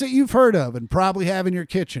ingredients that you've heard of and probably have in your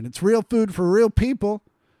kitchen. It's real food for real people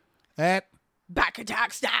at Back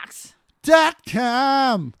Attack Snacks.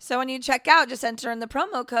 .com. So when you check out, just enter in the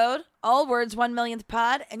promo code, all words 1 millionth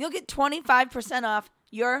pod, and you'll get 25% off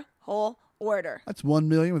your whole order. That's 1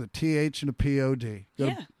 million with a TH and a POD.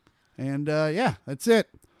 Yeah. And that's it.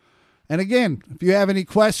 And again, if you have any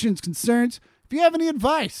questions, concerns, if you have any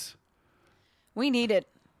advice, we need it.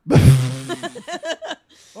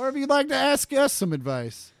 or if you'd like to ask us some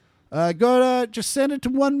advice, just send it to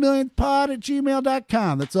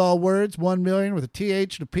 1millionthpod@gmail.com. That's all words, 1 million with a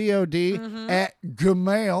TH and a POD at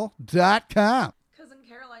gmail.com. Cousin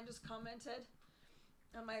Caroline just commented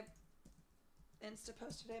on my Insta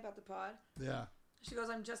post today about the pod. Yeah. She goes,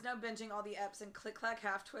 I'm just now binging all the eps, and Click Clack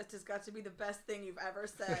Half Twist has got to be the best thing you've ever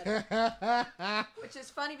said. Which is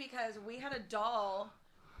funny because we had a doll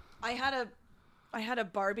I had a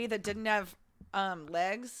Barbie that didn't have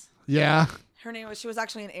legs. Yeah. She was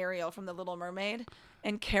actually an Ariel from The Little Mermaid.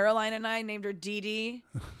 And Caroline and I named her Dee Dee.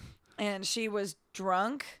 And she was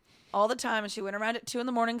drunk all the time. And she went around at 2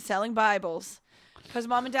 a.m. selling Bibles. Because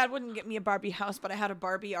Mom and Dad wouldn't get me a Barbie house, but I had a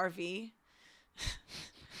Barbie RV.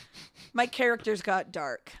 My characters got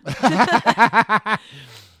dark.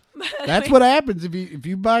 That's what happens if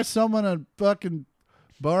you buy someone a fucking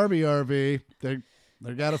Barbie RV. They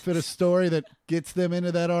got to fit a story that gets them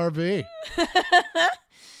into that RV.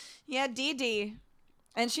 Yeah, Dee Dee.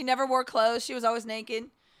 And she never wore clothes. She was always naked.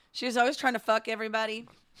 She was always trying to fuck everybody.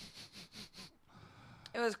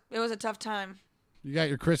 It was a tough time. You got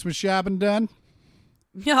your Christmas shopping done?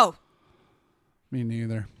 No. Me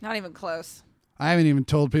neither. Not even close. I haven't even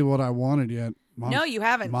told people what I wanted yet. No, you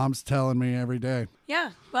haven't. Mom's telling me every day.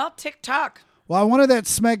 Yeah. Well, TikTok. Well, I wanted that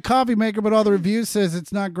Smeg coffee maker, but all the reviews says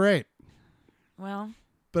it's not great. Well.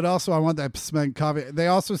 But also, I want that Smeg coffee. They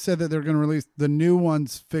also said that they're going to release the new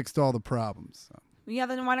ones, fixed all the problems. So. Yeah,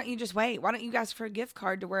 then why don't you just wait? Why don't you ask for a gift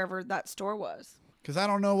card to wherever that store was? Because I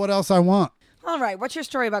don't know what else I want. All right. What's your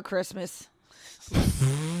story about Christmas?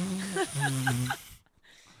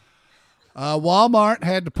 Walmart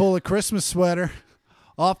had to pull a Christmas sweater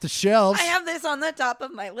off the shelves. I have this on the top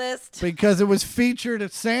of my list. Because it was featured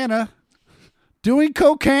at Santa doing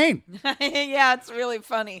cocaine. Yeah, it's really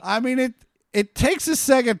funny. I mean, it takes a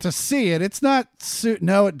second to see it. It's not...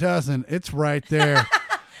 No, it doesn't. It's right there.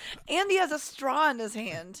 Andy has a straw in his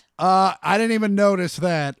hand. I didn't even notice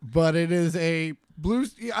that, but it is a blue...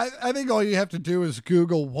 I think all you have to do is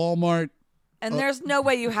Google Walmart. And there's no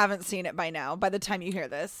way you haven't seen it by now, by the time you hear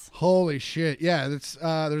this. Holy shit. Yeah, there's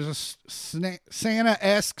a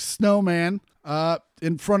Santa-esque snowman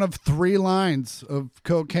in front of 3 lines of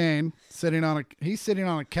cocaine. He's sitting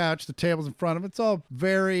on a couch. The table's in front of him. It's all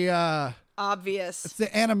very... obvious. It's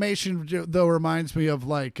the animation, though, reminds me of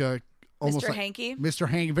like... almost Mr. like Hanky? Mr.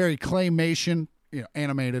 Hanky, very claymation,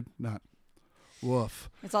 animated, not woof.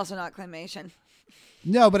 It's also not claymation.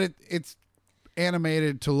 No, but it's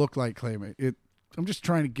animated to look like claymation. I'm just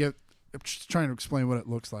trying to explain what it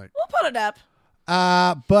looks like. We'll put it up.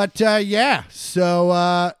 Yeah. So,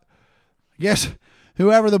 I guess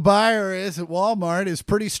whoever the buyer is at Walmart is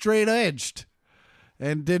pretty straight edged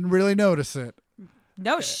and didn't really notice it.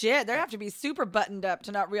 No shit. They have to be super buttoned up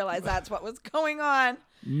to not realize that's what was going on.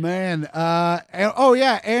 Man,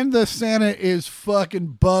 and the Santa is fucking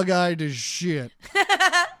bug-eyed as shit.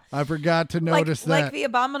 I forgot to notice that. Like the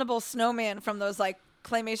abominable snowman from those like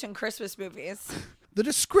claymation Christmas movies. The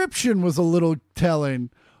description was a little telling.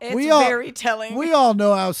 It's very telling. We all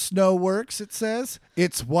know how snow works, it says.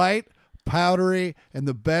 It's white, powdery, and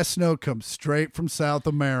the best snow comes straight from South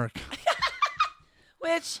America.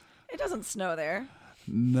 Which, it doesn't snow there.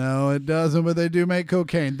 No, it doesn't, but they do make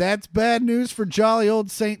cocaine. That's bad news for jolly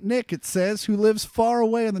old St. Nick, it says, who lives far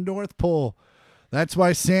away in the North Pole. That's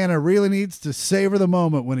why Santa really needs to savor the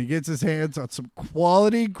moment when he gets his hands on some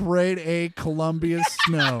quality grade A Columbia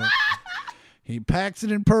snow. He packs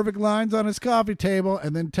it in perfect lines on his coffee table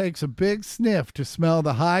and then takes a big sniff to smell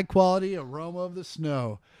the high quality aroma of the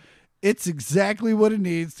snow. It's exactly what it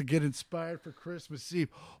needs to get inspired for Christmas Eve.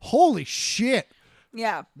 Holy shit.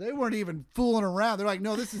 Yeah. They weren't even fooling around. They're like,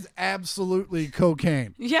 no, this is absolutely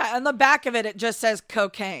cocaine. Yeah, on the back of it, it just says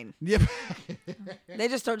cocaine. Yep. They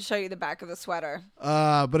just don't show you the back of the sweater.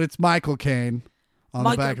 But it's Michael Caine on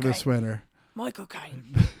the back of the sweater. Michael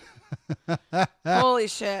Caine. Holy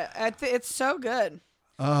shit. It's so good.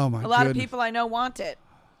 Oh, my God. A lot of people I know want it.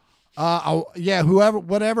 Yeah,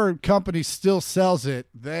 whatever company still sells it,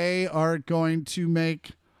 they are going to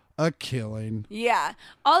make a killing. Yeah.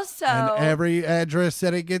 Also, and every address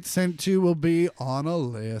that it gets sent to will be on a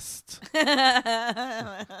list.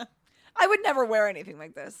 I would never wear anything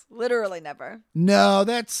like this. Literally never. No,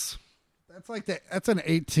 that's an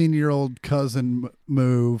 18-year-old cousin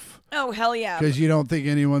move. Oh, hell yeah. Because you don't think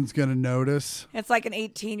anyone's going to notice. It's like an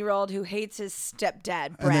 18-year-old who hates his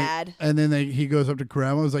stepdad, Brad. And then he goes up to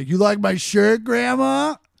Grandma. He's like, "You like my shirt,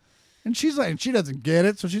 Grandma?" And she's like, she doesn't get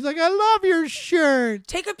it. So she's like, "I love your shirt.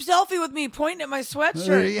 Take a selfie with me pointing at my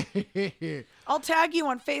sweatshirt. I'll tag you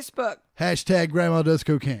on Facebook. Hashtag Grandma does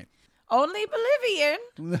cocaine. Only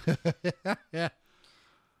Bolivian. Yeah.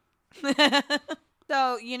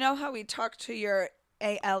 So, you know how we talk to your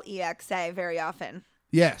Alexa very often?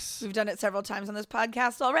 Yes. We've done it several times on this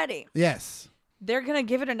podcast already. Yes. They're going to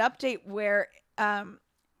give it an update where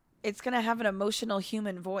it's going to have an emotional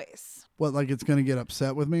human voice. What, like it's going to get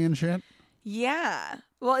upset with me and shit? Yeah.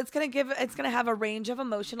 Well, it's going to have a range of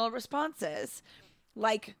emotional responses.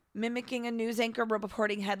 Like mimicking a news anchor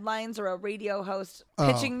reporting headlines or a radio host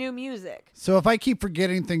pitching new music. So if I keep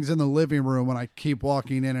forgetting things in the living room when I keep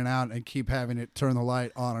walking in and out and keep having it turn the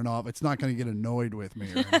light on and off, it's not going to get annoyed with me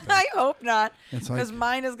or anything. I hope not, It's because like-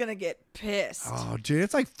 mine is going to get pissed. Oh, dude,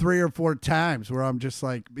 it's like 3 or 4 times where I'm just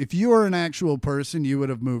like, if you were an actual person, you would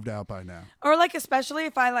have moved out by now. Or like, especially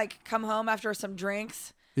if I like come home after some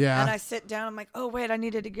drinks Yeah. and I sit down, I'm like, oh, wait, I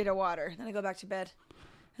needed to get a water. Then I go back to bed.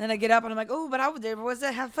 And then I get up and I'm like, oh, but there was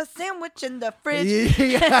a half a sandwich in the fridge.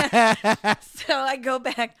 Yeah. So I go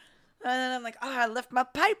back and then I'm like, oh, I left my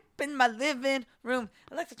pipe in my living room.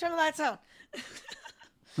 Alexa, turn the lights on.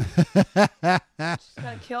 She's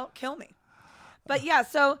gonna kill me. But yeah,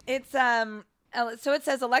 so it's so it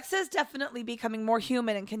says Alexa is definitely becoming more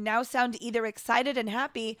human and can now sound either excited and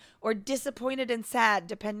happy or disappointed and sad,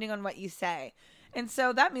 depending on what you say. And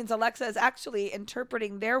so that means Alexa is actually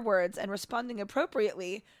interpreting their words and responding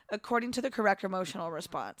appropriately according to the correct emotional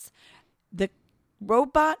response. The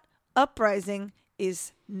robot uprising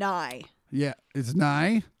is nigh. Yeah. It's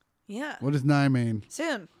Nigh? Yeah. What does Nigh mean?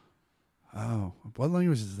 Soon. Oh, what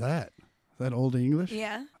language is that? Is that Old English?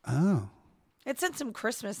 Yeah. Oh, It's in some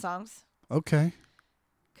Christmas songs. okay.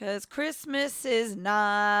 Because Christmas is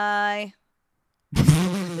nigh.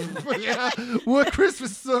 Yeah. What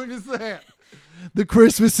Christmas song is that? The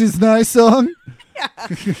Christmas is Nigh song? Yeah.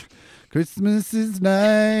 Christmas is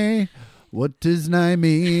nigh. What does nigh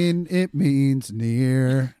mean? It means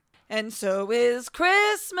near. And so is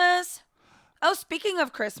Christmas. Oh, speaking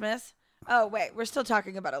of Christmas. Oh, wait. We're still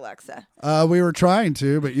talking about Alexa. We were trying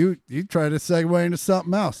to, but you tried to segue into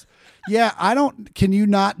something else. Yeah, can you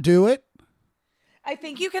not do it? I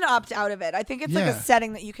think you can opt out of it. I think it's like a Yeah.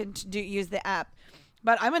 setting that you can use the app.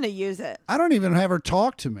 But I'm going to use it. I don't even have her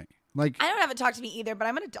talk to me. Like I don't have it talk to me either, but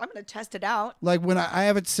I'm gonna test it out. when I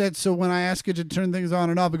have it set so when I ask it to turn things on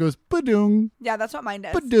and off, it goes ba-doong, Yeah, that's what mine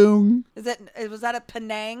does. ba-doong. Was that a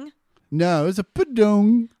Penang? No, it's a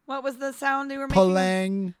ba-doong, What was the sound you were making?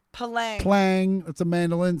 palang, Palang. plang. It's a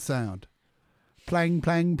mandolin sound. Plang,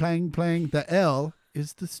 plang, plang, plang. The L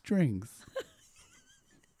is the strings.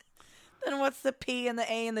 Then what's the P and the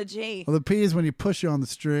A and the G? Well, the P is when you push on the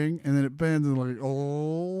string and then it bends and like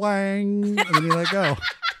oh, wang, and then you let go.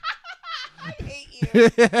 I hate you.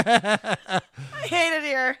 I hate it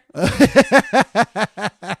here.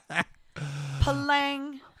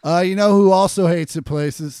 Palang. You know who also hates it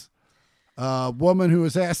places? A woman who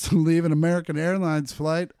was asked to leave an American Airlines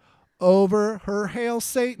flight over her Hail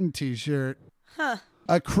Satan t-shirt. Huh.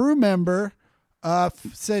 A crew member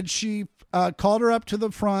said she called her up to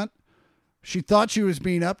the front. She thought she was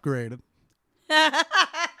being upgraded.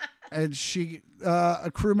 And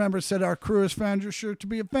a crew member said, our crew has found your shirt to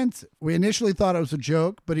be offensive. We initially thought it was a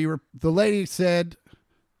joke, but the lady said,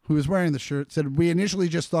 who was wearing the shirt, said, we initially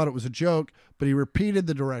just thought it was a joke, but he repeated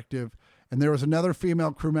the directive, and there was another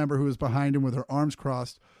female crew member who was behind him with her arms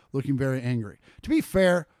crossed, looking very angry. To be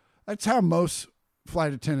fair, that's how most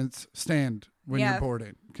flight attendants stand when you're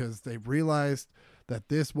boarding, because they realized that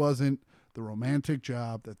this wasn't the romantic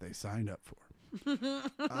job that they signed up for.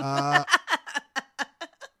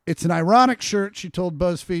 It's an ironic shirt, she told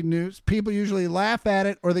BuzzFeed News. People usually laugh at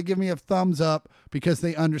it or they give me a thumbs up because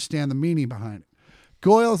they understand the meaning behind it.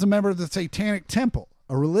 Goyle is a member of the Satanic Temple,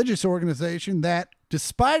 a religious organization that,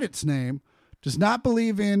 despite its name, does not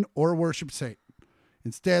believe in or worship Satan.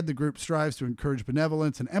 Instead, the group strives to encourage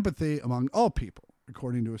benevolence and empathy among all people,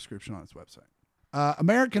 according to a description on its website.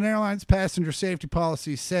 American Airlines passenger safety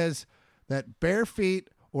policy says that bare feet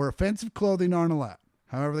or offensive clothing aren't allowed.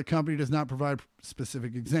 However, the company does not provide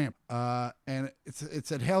specific example. And it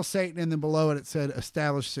said Hail Satan, and then below it said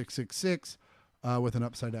Establish 666 with an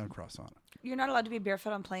upside-down cross on it. You're not allowed to be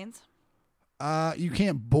barefoot on planes? You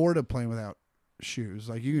can't board a plane without shoes.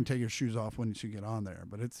 Like, you can take your shoes off once you get on there.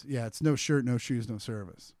 But it's no shirt, no shoes, no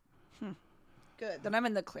service. Good. Then I'm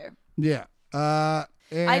in the clear. Yeah. I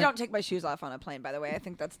don't take my shoes off on a plane, by the way. I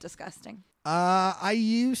think that's disgusting. I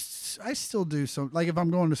still do some. Like, if I'm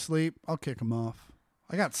going to sleep, I'll kick them off.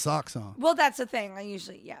 I got socks on. Well, that's the thing. I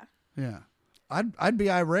usually, yeah. Yeah. I'd be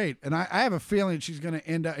irate. And I have a feeling she's going to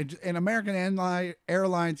end up, and American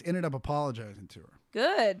Airlines ended up apologizing to her.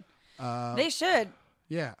 Good. They should.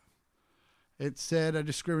 Yeah. It said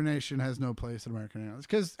discrimination has no place in American Airlines.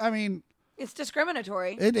 Because, I mean, It's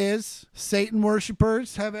discriminatory. it is. Satan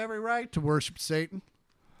worshipers have every right to worship Satan.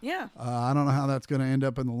 Yeah. I don't know how that's going to end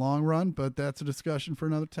up in the long run, but that's a discussion for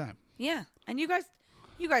another time. Yeah. And you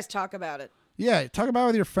guys talk about it. Yeah, talk about it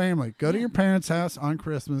with your family. Go to your parents' house on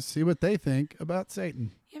Christmas, see what they think about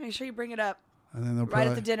Satan. Yeah, make sure you bring it up And then they'll right at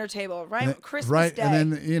probably, the dinner table, right? and then- Christmas right, Day.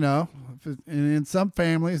 and then, and in some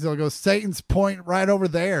families, they'll go, Satan's point right over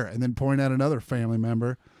there, and then point at another family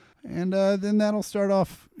member. And then that'll start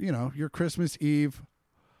off, your Christmas Eve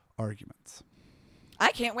arguments.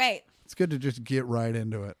 I can't wait. It's good to just get right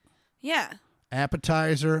into it. Yeah.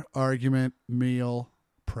 Appetizer, argument, meal,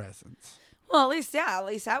 presents. Well, at least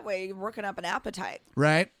that way you're working up an appetite.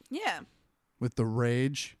 Right? Yeah. With the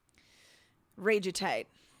rage. Rage-a-tite.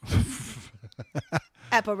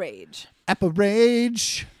 Apple rage. Apple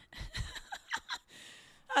rage.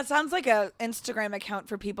 That sounds like a Instagram account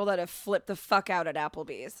for people that have flipped the fuck out at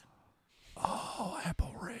Applebee's. Oh,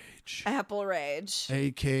 Apple rage. Apple rage.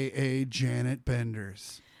 AKA Janet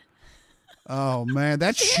Benders. Oh, man.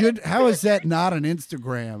 How is that not an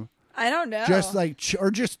Instagram? I don't know. Just like,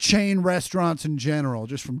 or just chain restaurants in general.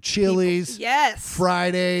 Just from Chili's. Yes.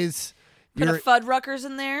 Fridays. Put a Fuddruckers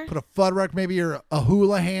in there. Put a Fuddruck, maybe your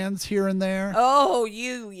Ahulahans here and there. Oh,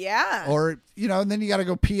 yeah. Or, and then you got to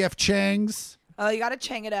go PF Chang's. Oh, you got to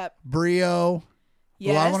chang it up. Brio.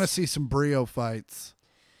 Yes. Well, I want to see some Brio fights.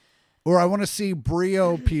 Or I want to see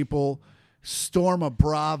Brio people storm a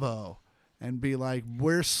Bravo and be like,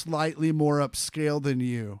 we're slightly more upscale than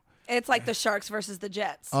you. It's like the Sharks versus the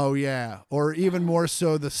Jets. Oh, yeah. Or even more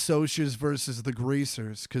so the Socias versus the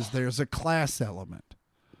Greasers, because there's a class element.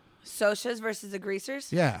 Socias versus the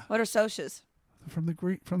Greasers? Yeah. What are Socias? From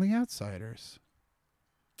the Outsiders.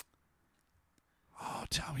 Oh,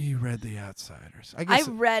 tell me you read The Outsiders. I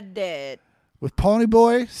read it. With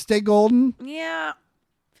Ponyboy, Stay Golden. Yeah.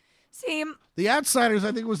 See, The Outsiders,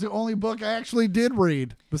 I think, was the only book I actually did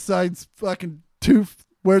read, besides fucking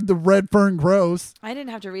Where the Red Fern Grows. I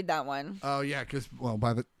didn't have to read that one. Oh, yeah, because,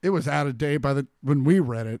 it was out of date when we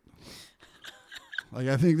read it. Like,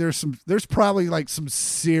 I think there's probably like some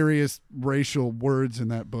serious racial words in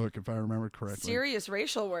that book, if I remember correctly. Serious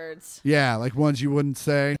racial words? Yeah, like ones you wouldn't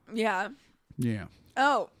say. Yeah. Yeah.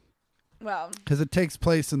 Oh, well. Because it takes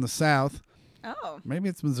place in the South. Oh. Maybe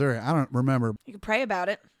it's Missouri. I don't remember. You can pray about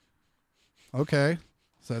it. Okay.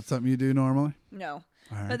 Is that something you do normally? No. All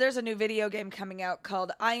right. But there's a new video game coming out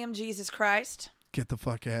called I Am Jesus Christ. Get the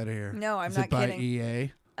fuck out of here. No, I'm Is not it by kidding.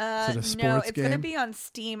 EA? Is it a sports no, it's game? going to be on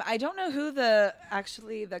Steam. I don't know who the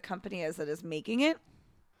company is that is making it.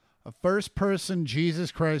 A first-person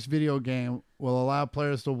Jesus Christ video game will allow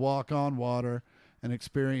players to walk on water and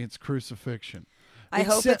experience crucifixion. I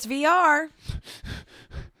hope it's VR.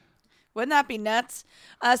 Wouldn't that be nuts?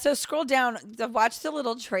 So scroll down, watch the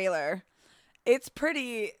little trailer. It's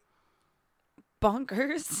pretty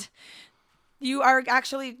bonkers.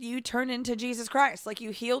 You turn into Jesus Christ. Like,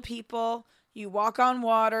 you heal people, you walk on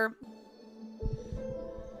water.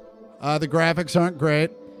 The graphics aren't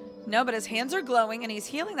great. No, but his hands are glowing and he's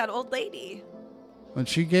healing that old lady. And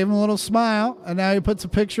she gave him a little smile, and now he puts a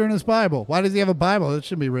picture in his Bible. Why does he have a Bible? That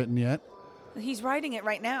shouldn't be written yet. He's writing it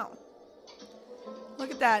right now. Look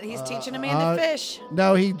at that. He's teaching a man to fish.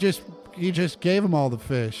 No, he just gave him all the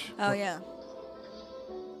fish. Oh, yeah.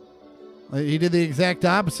 He did the exact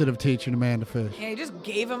opposite of teaching a man to fish. Yeah, he just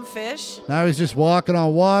gave him fish. Now he's just walking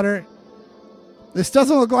on water. This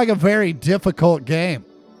doesn't look like a very difficult game.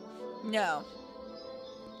 No.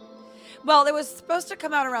 Well, it was supposed to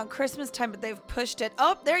come out around Christmas time, but they've pushed it.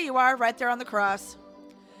 Oh, there you are, right there on the cross.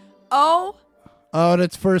 Oh. Oh, and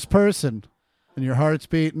it's first person. And your heart's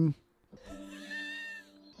beating.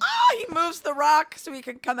 Oh, he moves the rock so he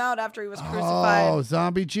can come out after he was crucified. Oh,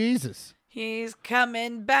 zombie Jesus. He's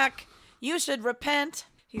coming back. You should repent.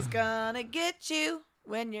 He's gonna get you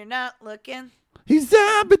when you're not looking. He's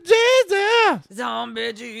zombie Jesus.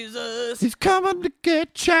 Zombie Jesus. He's coming to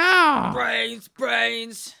get ya.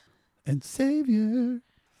 Brains. And Savior.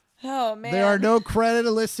 Oh, man. There are no credits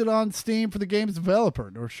listed on Steam for the game's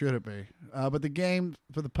developer, nor should it be. But the game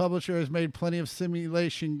for the publisher has made plenty of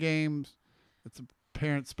simulation games. It's a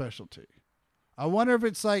parent specialty. I wonder if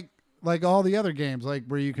it's like all the other games, like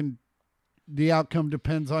where the outcome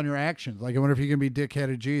depends on your actions. Like, I wonder if you can be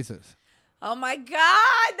dickheaded Jesus. Oh my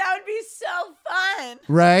God, that would be so fun.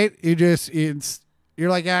 Right? You're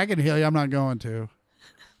like, I can heal you. I'm not going to.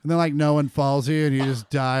 And then like no one follows you and you just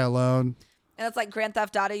die alone. And it's like Grand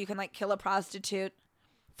Theft Auto. You can like kill a prostitute.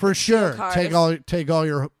 For sure. cars. Take all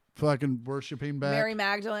your fucking worshiping back. Mary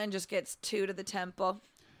Magdalene just gets 2 to the temple.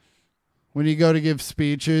 When you go to give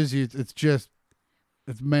speeches, it's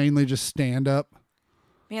mainly just stand up.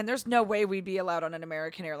 Man, there's no way we'd be allowed on an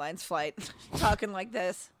American Airlines flight talking like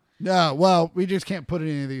this. No, well, we just can't put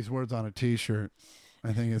any of these words on a T-shirt.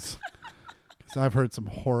 I think it's because I've heard some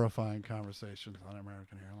horrifying conversations on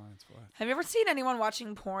American Airlines flights. Have you ever seen anyone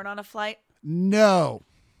watching porn on a flight? No.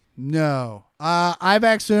 I've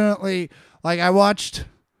accidentally I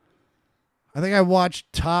think I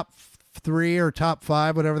watched top 3 or top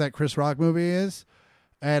 5, whatever that Chris Rock movie is,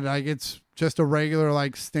 and like it's just a regular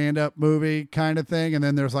like stand-up movie kind of thing, and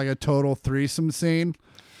then there's like a total threesome scene,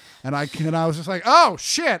 and I was just like, oh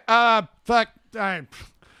shit, fuck,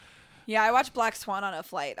 Yeah, I watched Black Swan on a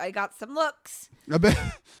flight. I got some looks. a bit.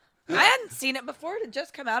 I hadn't seen it before. It had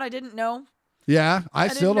just come out. I didn't know. Yeah, I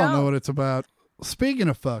still didn't don't know know. what it's about. Speaking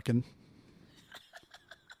of fucking,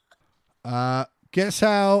 guess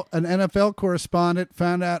how an NFL correspondent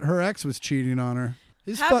found out her ex was cheating on her?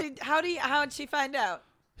 How'd she find out?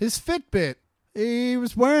 His Fitbit. He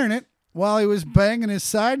was wearing it while he was banging his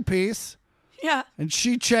side piece, Yeah. and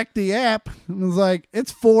she checked the app and was like,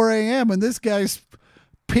 "It's 4 a.m. and this guy's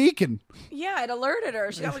peeking. Yeah, it alerted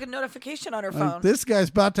her. She got like a notification on her Like, phone. this guy's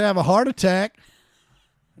about to have a heart attack."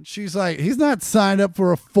 And she's like, "He's not signed up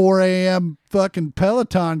for a 4 a.m. fucking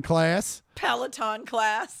Peloton class." Peloton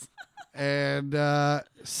class. And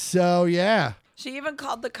so, yeah. She even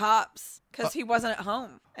called the cops because he wasn't at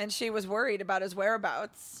home, and she was worried about his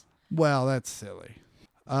whereabouts. Well, that's silly.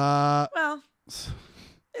 Well,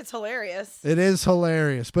 it's hilarious. It is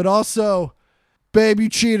hilarious. But also, babe, you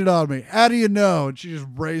cheated on me. How do you know? And she just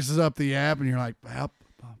raises up the app, and you're like, well,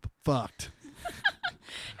 I'm fucked.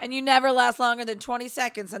 And you never last longer than 20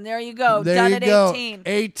 seconds, and there you go. There Done you at go. 18.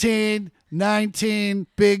 18, 19,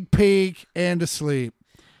 big peak, and asleep.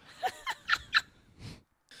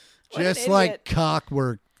 What Just an like idiot.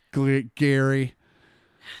 cockwork, Gary.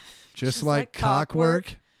 Just like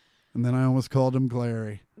cockwork. And then I almost called him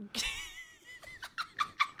Glary.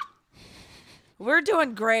 We're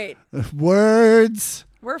doing great. Words.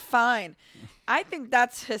 We're fine. I think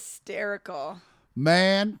that's hysterical.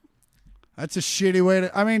 Man, that's a shitty way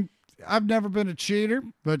to... I mean, I've never been a cheater,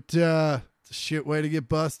 but it's a shit way to get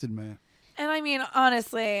busted, man. And I mean,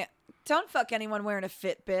 honestly, don't fuck anyone wearing a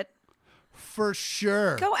Fitbit. For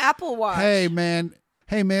sure. Go Apple Watch. Hey, man.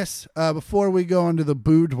 Hey, miss, before we go into the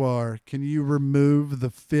boudoir, can you remove the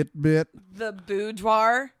Fitbit? The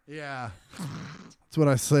boudoir. Yeah. That's what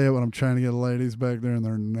I say when I'm trying to get ladies back there and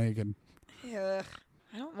they're naked. Ugh.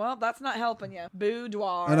 Well, that's not helping you.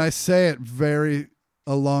 Boudoir. And I say it very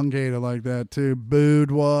elongated like that, too.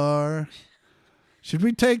 Boudoir. Should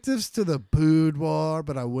we take this to the boudoir?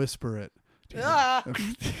 But I whisper it. Ugh.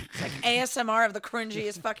 It's like ASMR of the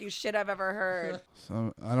cringiest fucking shit I've ever heard.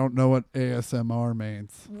 So I don't know what ASMR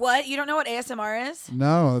means. What? You don't know what ASMR is?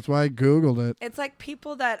 No, that's why I Googled it. It's like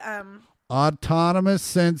people that Autonomous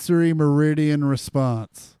sensory meridian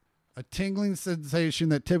response. A tingling sensation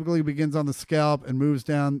that typically begins on the scalp and moves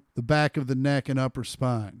down the back of the neck and upper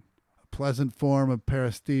spine. A pleasant form of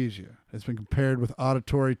paresthesia. Has been compared with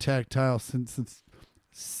auditory tactile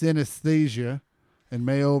synesthesia and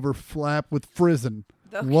may overlap with frisson.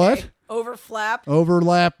 Okay. What? Overflap.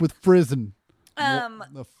 Overlap with frisson.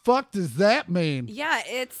 What the fuck does that mean? Yeah,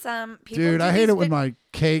 it's people Dude, do I hate these it when my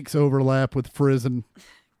cakes overlap with frisson.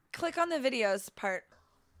 Click on the videos part.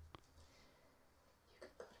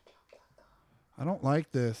 I don't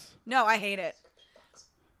like this. No, I hate it.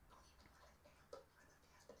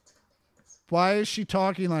 Why is she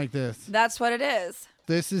talking like this? That's what it is.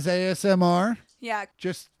 This is ASMR? Yeah.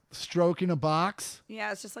 Just stroking a box?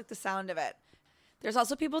 Yeah, it's just like the sound of it. There's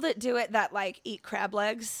also people that do it that like eat crab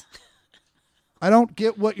legs. I don't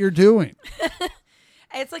get what you're doing.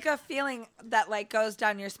 It's like a feeling that like goes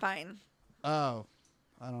down your spine. Oh,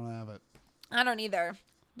 I don't have it. I don't either.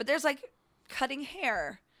 But there's like cutting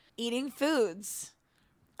hair, eating foods,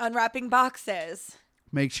 unwrapping boxes.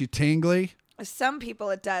 Makes you tingly? Some people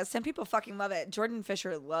it does. Some people fucking love it. Jordan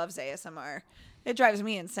Fisher loves ASMR. It drives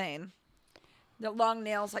me insane. The long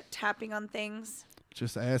nails like tapping on things.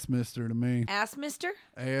 Just ass mister to me. Ass mister?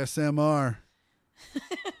 ASMR.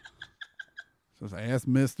 Just ass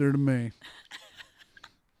mister to me.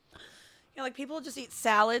 Yeah, like people just eat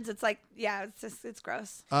salads. It's like, yeah, it's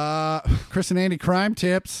gross. Chris and Andi crime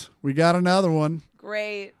tips. We got another one.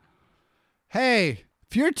 Great. Hey,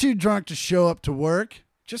 if you're too drunk to show up to work,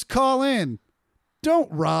 just call in.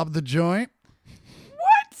 Don't rob the joint.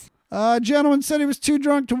 What? A gentleman said he was too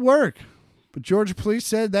drunk to work, but Georgia police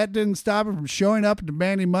said that didn't stop him from showing up and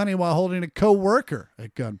demanding money while holding a co-worker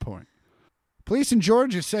at gunpoint. Police in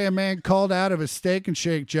Georgia say a man called out of his steak and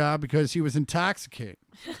shake job because he was intoxicated.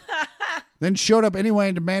 Then showed up anyway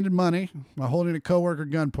and demanded money while holding a co-worker at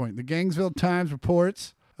gunpoint. The Gainesville Times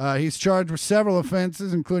reports he's charged with several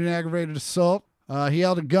offenses, including aggravated assault. He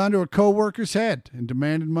held a gun to a co-worker's head and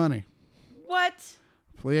demanded money. What?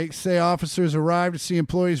 Police say officers arrived to see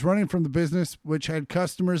employees running from the business, which had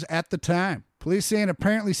customers at the time. Police say an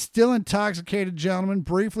apparently still intoxicated gentleman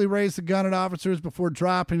briefly raised the gun at officers before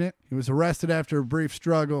dropping it. He was arrested after a brief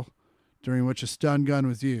struggle, during which a stun gun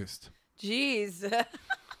was used. Jeez.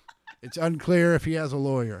 It's unclear if he has a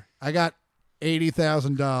lawyer. I got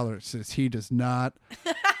 $80,000. Says he does not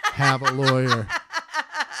have a lawyer.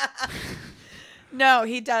 No,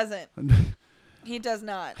 he doesn't. He does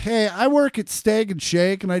not. Hey, I work at Steak and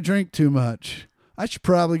Shake and I drink too much. I should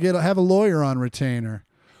probably have a lawyer on retainer.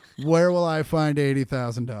 Where will I find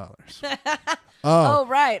 $80,000? Oh,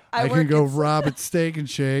 right. I can go rob at Steak and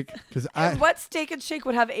Shake because what Steak and Shake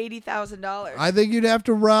would have $80,000? I think you'd have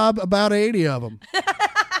to rob about 80 of them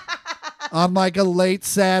on like a late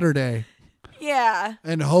Saturday. Yeah.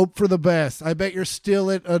 And hope for the best. I bet you're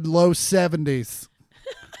still at a low 70s.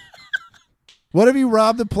 What if you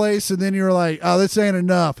robbed the place and then you're like, oh, this ain't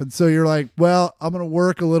enough. And so you're like, well, I'm going to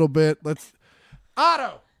work a little bit.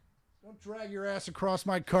 Otto, don't drag your ass across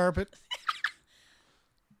my carpet.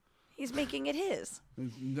 He's making it his.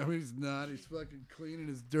 No, he's not. He's fucking cleaning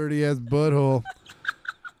his dirty ass butthole.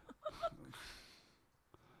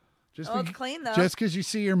 It's clean, though. Just because you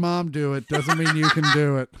see your mom do it doesn't mean you can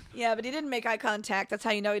do it. Yeah, but he didn't make eye contact. That's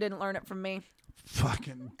how you know he didn't learn it from me.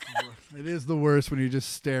 Fucking, it is the worst when you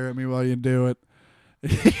just stare at me while you do it.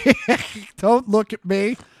 Don't look at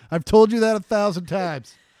me. I've told you that 1,000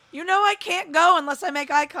 times. You know I can't go unless I make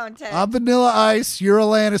eye contact. I'm Vanilla Ice. You're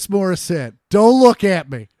Alanis Morissette. Don't look at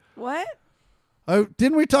me. What? Oh,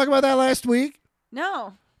 didn't we talk about that last week?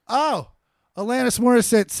 No. Oh, Alanis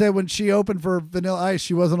Morissette said when she opened for Vanilla Ice,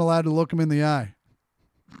 she wasn't allowed to look him in the eye.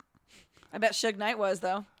 I bet Suge Knight was,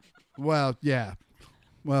 though. Well, yeah.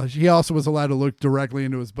 Well, he also was allowed to look directly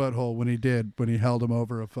into his butthole when he held him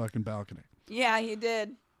over a fucking balcony. Yeah, he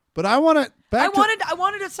did. But I wanted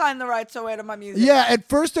to sign the rights away to my music. Yeah, at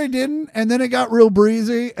first I didn't, and then it got real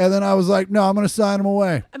breezy, and then I was like, no, I'm going to sign them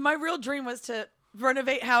away. And my real dream was to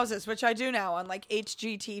renovate houses, which I do now on like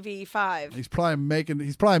HGTV 5. He's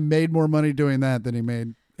probably made more money doing that than he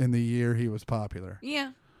made in the year he was popular.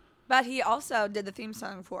 Yeah. But he also did the theme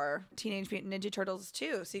song for Teenage Mutant Ninja Turtles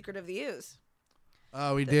 2, Secret of the Ooze.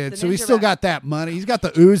 Oh, he did. So Ninja he's still rap. got that money. He's got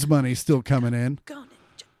the ooze money still coming in. Go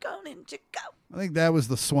Ninja, go Ninja, go. I think that was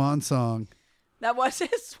the swan song. That was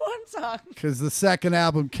his swan song. Because the second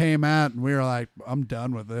album came out and we were like, I'm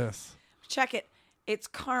done with this. Check it. It's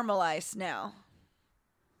Caramel Ice now.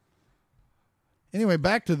 Anyway,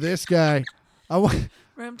 back to this guy.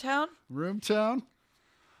 Roomtown? Roomtown?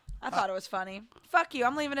 I thought it was funny. Fuck you.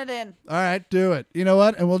 I'm leaving it in. All right, do it. You know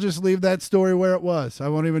what? And we'll just leave that story where it was. I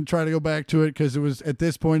won't even try to go back to it because at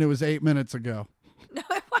this point, it was 8 minutes ago. No,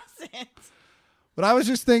 it wasn't. But I was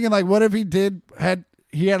just thinking, like, what if he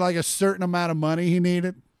had like a certain amount of money he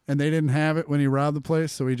needed and they didn't have it when he robbed the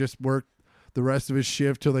place, so he just worked the rest of his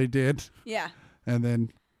shift till they did. Yeah. And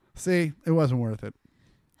then, see, it wasn't worth it.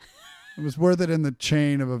 It was worth it in the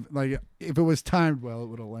chain of if it was timed well, it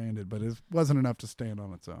would have landed, but it wasn't enough to stand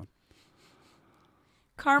on its own.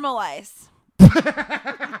 Caramel Ice.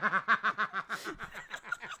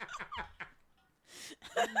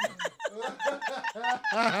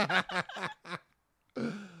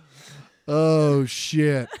 Oh,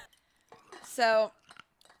 shit. So,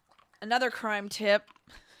 another crime tip.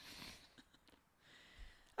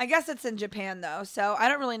 I guess it's in Japan, though, so I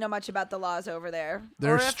don't really know much about the laws over there.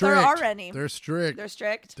 They're or strict. if there are any. They're strict. They're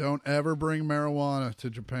strict? Don't ever bring marijuana to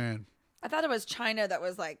Japan. I thought it was China that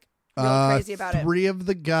was, like, real crazy about it. 3 of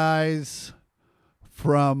the guys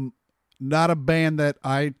from not a band that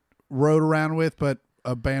I rode around with, but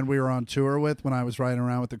a band we were on tour with when I was riding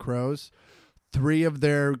around with the Crows. 3 of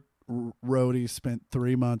their roadies spent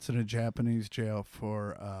 3 months in a Japanese jail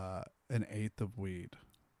for 1/8 of weed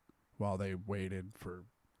while they waited for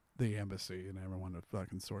the embassy and everyone to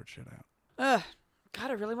fucking sort shit out. Ugh.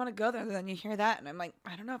 God, I really want to go there. Then you hear that, and I'm like,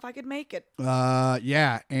 I don't know if I could make it.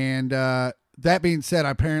 Yeah, and that being said,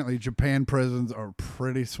 apparently Japan prisons are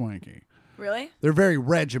pretty swanky. Really? They're very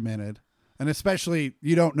regimented, and especially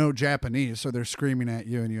you don't know Japanese, so they're screaming at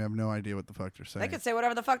you, and you have no idea what the fuck they're saying. They could say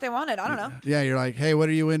whatever the fuck they wanted. I don't know. Yeah, you're like, hey, what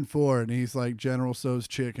are you in for? And he's like, General So's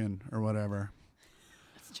chicken or whatever.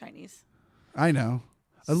 It's Chinese. I know.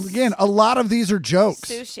 Again, a lot of these are jokes.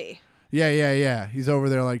 Sushi. Yeah. He's over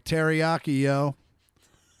there like, teriyaki, yo.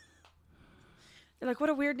 They're like,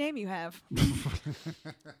 what a weird name you have.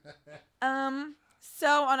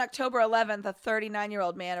 So on October 11th, a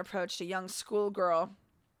 39-year-old man approached a young schoolgirl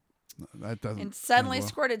That doesn't. and suddenly end well.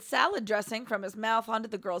 squirted salad dressing from his mouth onto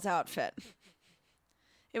the girl's outfit.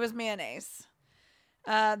 It was mayonnaise.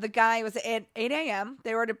 The guy was at 8 a.m.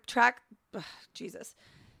 They were to track. Jesus.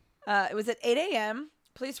 It was at 8 a.m.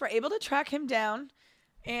 Police were able to track him down,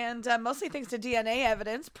 and mostly thanks to DNA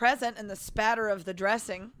evidence present in the spatter of the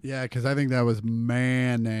dressing. Yeah, because I think that was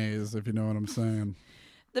mayonnaise, if you know what I'm saying.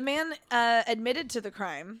 The man admitted to the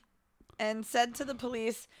crime and said to the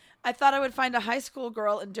police, I thought I would find a high school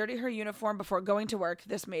girl and dirty her uniform before going to work.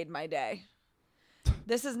 This made my day.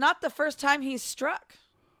 This is not the first time he's struck.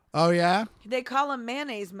 Oh, yeah? They call him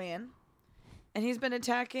Mayonnaise Man. And he's been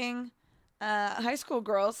attacking high school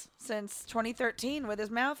girls since 2013 with his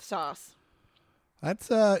mouth sauce. That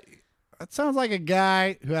sounds like a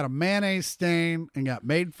guy who had a mayonnaise stain and got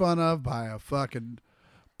made fun of by a fucking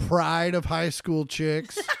pride of high school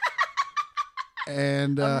chicks.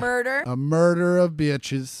 And A murder. A murder of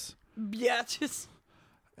bitches. Bitches.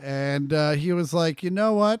 And he was like, you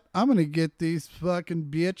know what? I'm going to get these fucking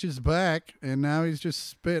bitches back. And now he's just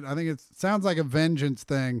spit. I think it sounds like a vengeance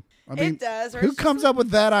thing. I mean, It does. who comes up with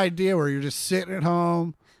that idea where you're just sitting at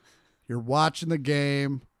home, you're watching the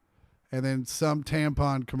game, and then some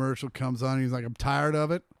tampon commercial comes on and he's like, I'm tired of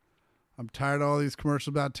it. I'm tired of all these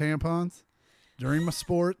commercials about tampons during my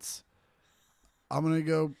sports. I'm going to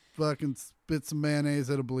go fucking spit some mayonnaise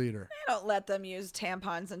at a bleeder. They don't let them use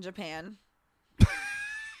tampons in Japan.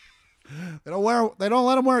 They don't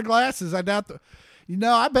let them wear glasses. I doubt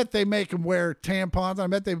I bet they make them wear tampons. I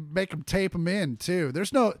bet they make them tape them in too. They're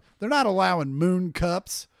not allowing moon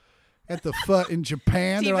cups at the in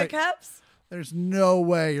Japan. Diva They're like, cups? there's no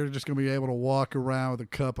way you're just going to be able to walk around with a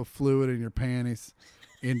cup of fluid in your panties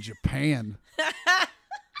in Japan.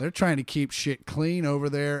 They're trying to keep shit clean over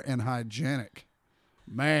there and hygienic.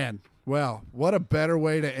 Man, well, what a better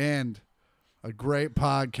way to end a great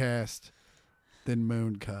podcast than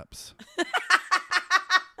moon cups.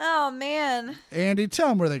 Oh, man. Andy, tell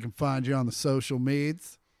them where they can find you on the social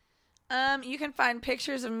medias. You can find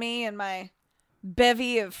pictures of me and my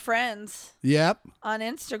bevy of friends Yep. on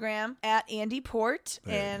Instagram at Andy Port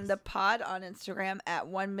There it and is. the pod on Instagram at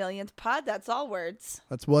 1 millionth pod. That's all words.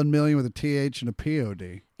 That's 1 million with a TH and a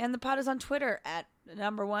POD. And the pod is on Twitter at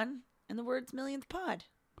number 1 and the words millionth pod.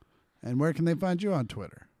 And where can they find you on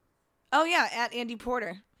Twitter? Oh, yeah, at Andy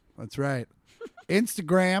Porter. That's right.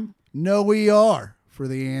 Instagram, Know We Are for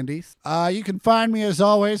the Andys. You can find me as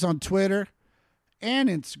always on Twitter and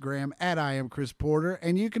Instagram at I am Chris Porter.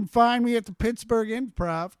 And you can find me at the Pittsburgh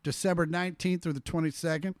Improv December 19th through the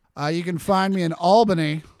 22nd. You can find me in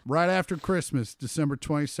Albany right after Christmas, December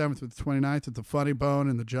 27th through the 29th at the Funny Bone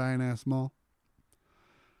in the Giant Ass Mall.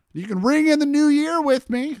 You can ring in the new year with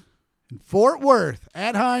me in Fort Worth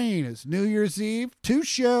at Hyenas, New Year's Eve, 2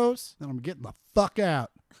 shows, and I'm getting the fuck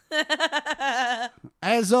out.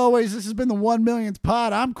 As always, this has been the 1 millionth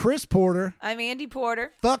pod. I'm Chris Porter. I'm Andy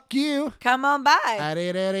Porter. Fuck you. Come on by. At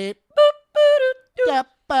it. Boop, boo-doo, doo. Da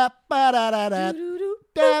ba ba da da da. Doo-doo-doo.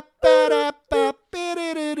 Da ba da ba ba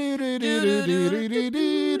do do do do do do do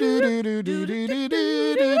do do do do do do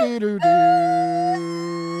do do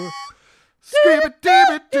do. Scream it, doob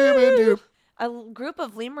it, doob it, doob. A group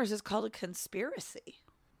of lemurs is called a conspiracy.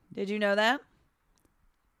 Did you know that?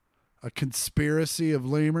 A conspiracy of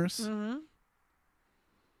lemurs. Mm-hmm.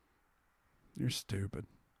 You're stupid.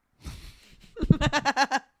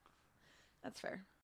 That's fair.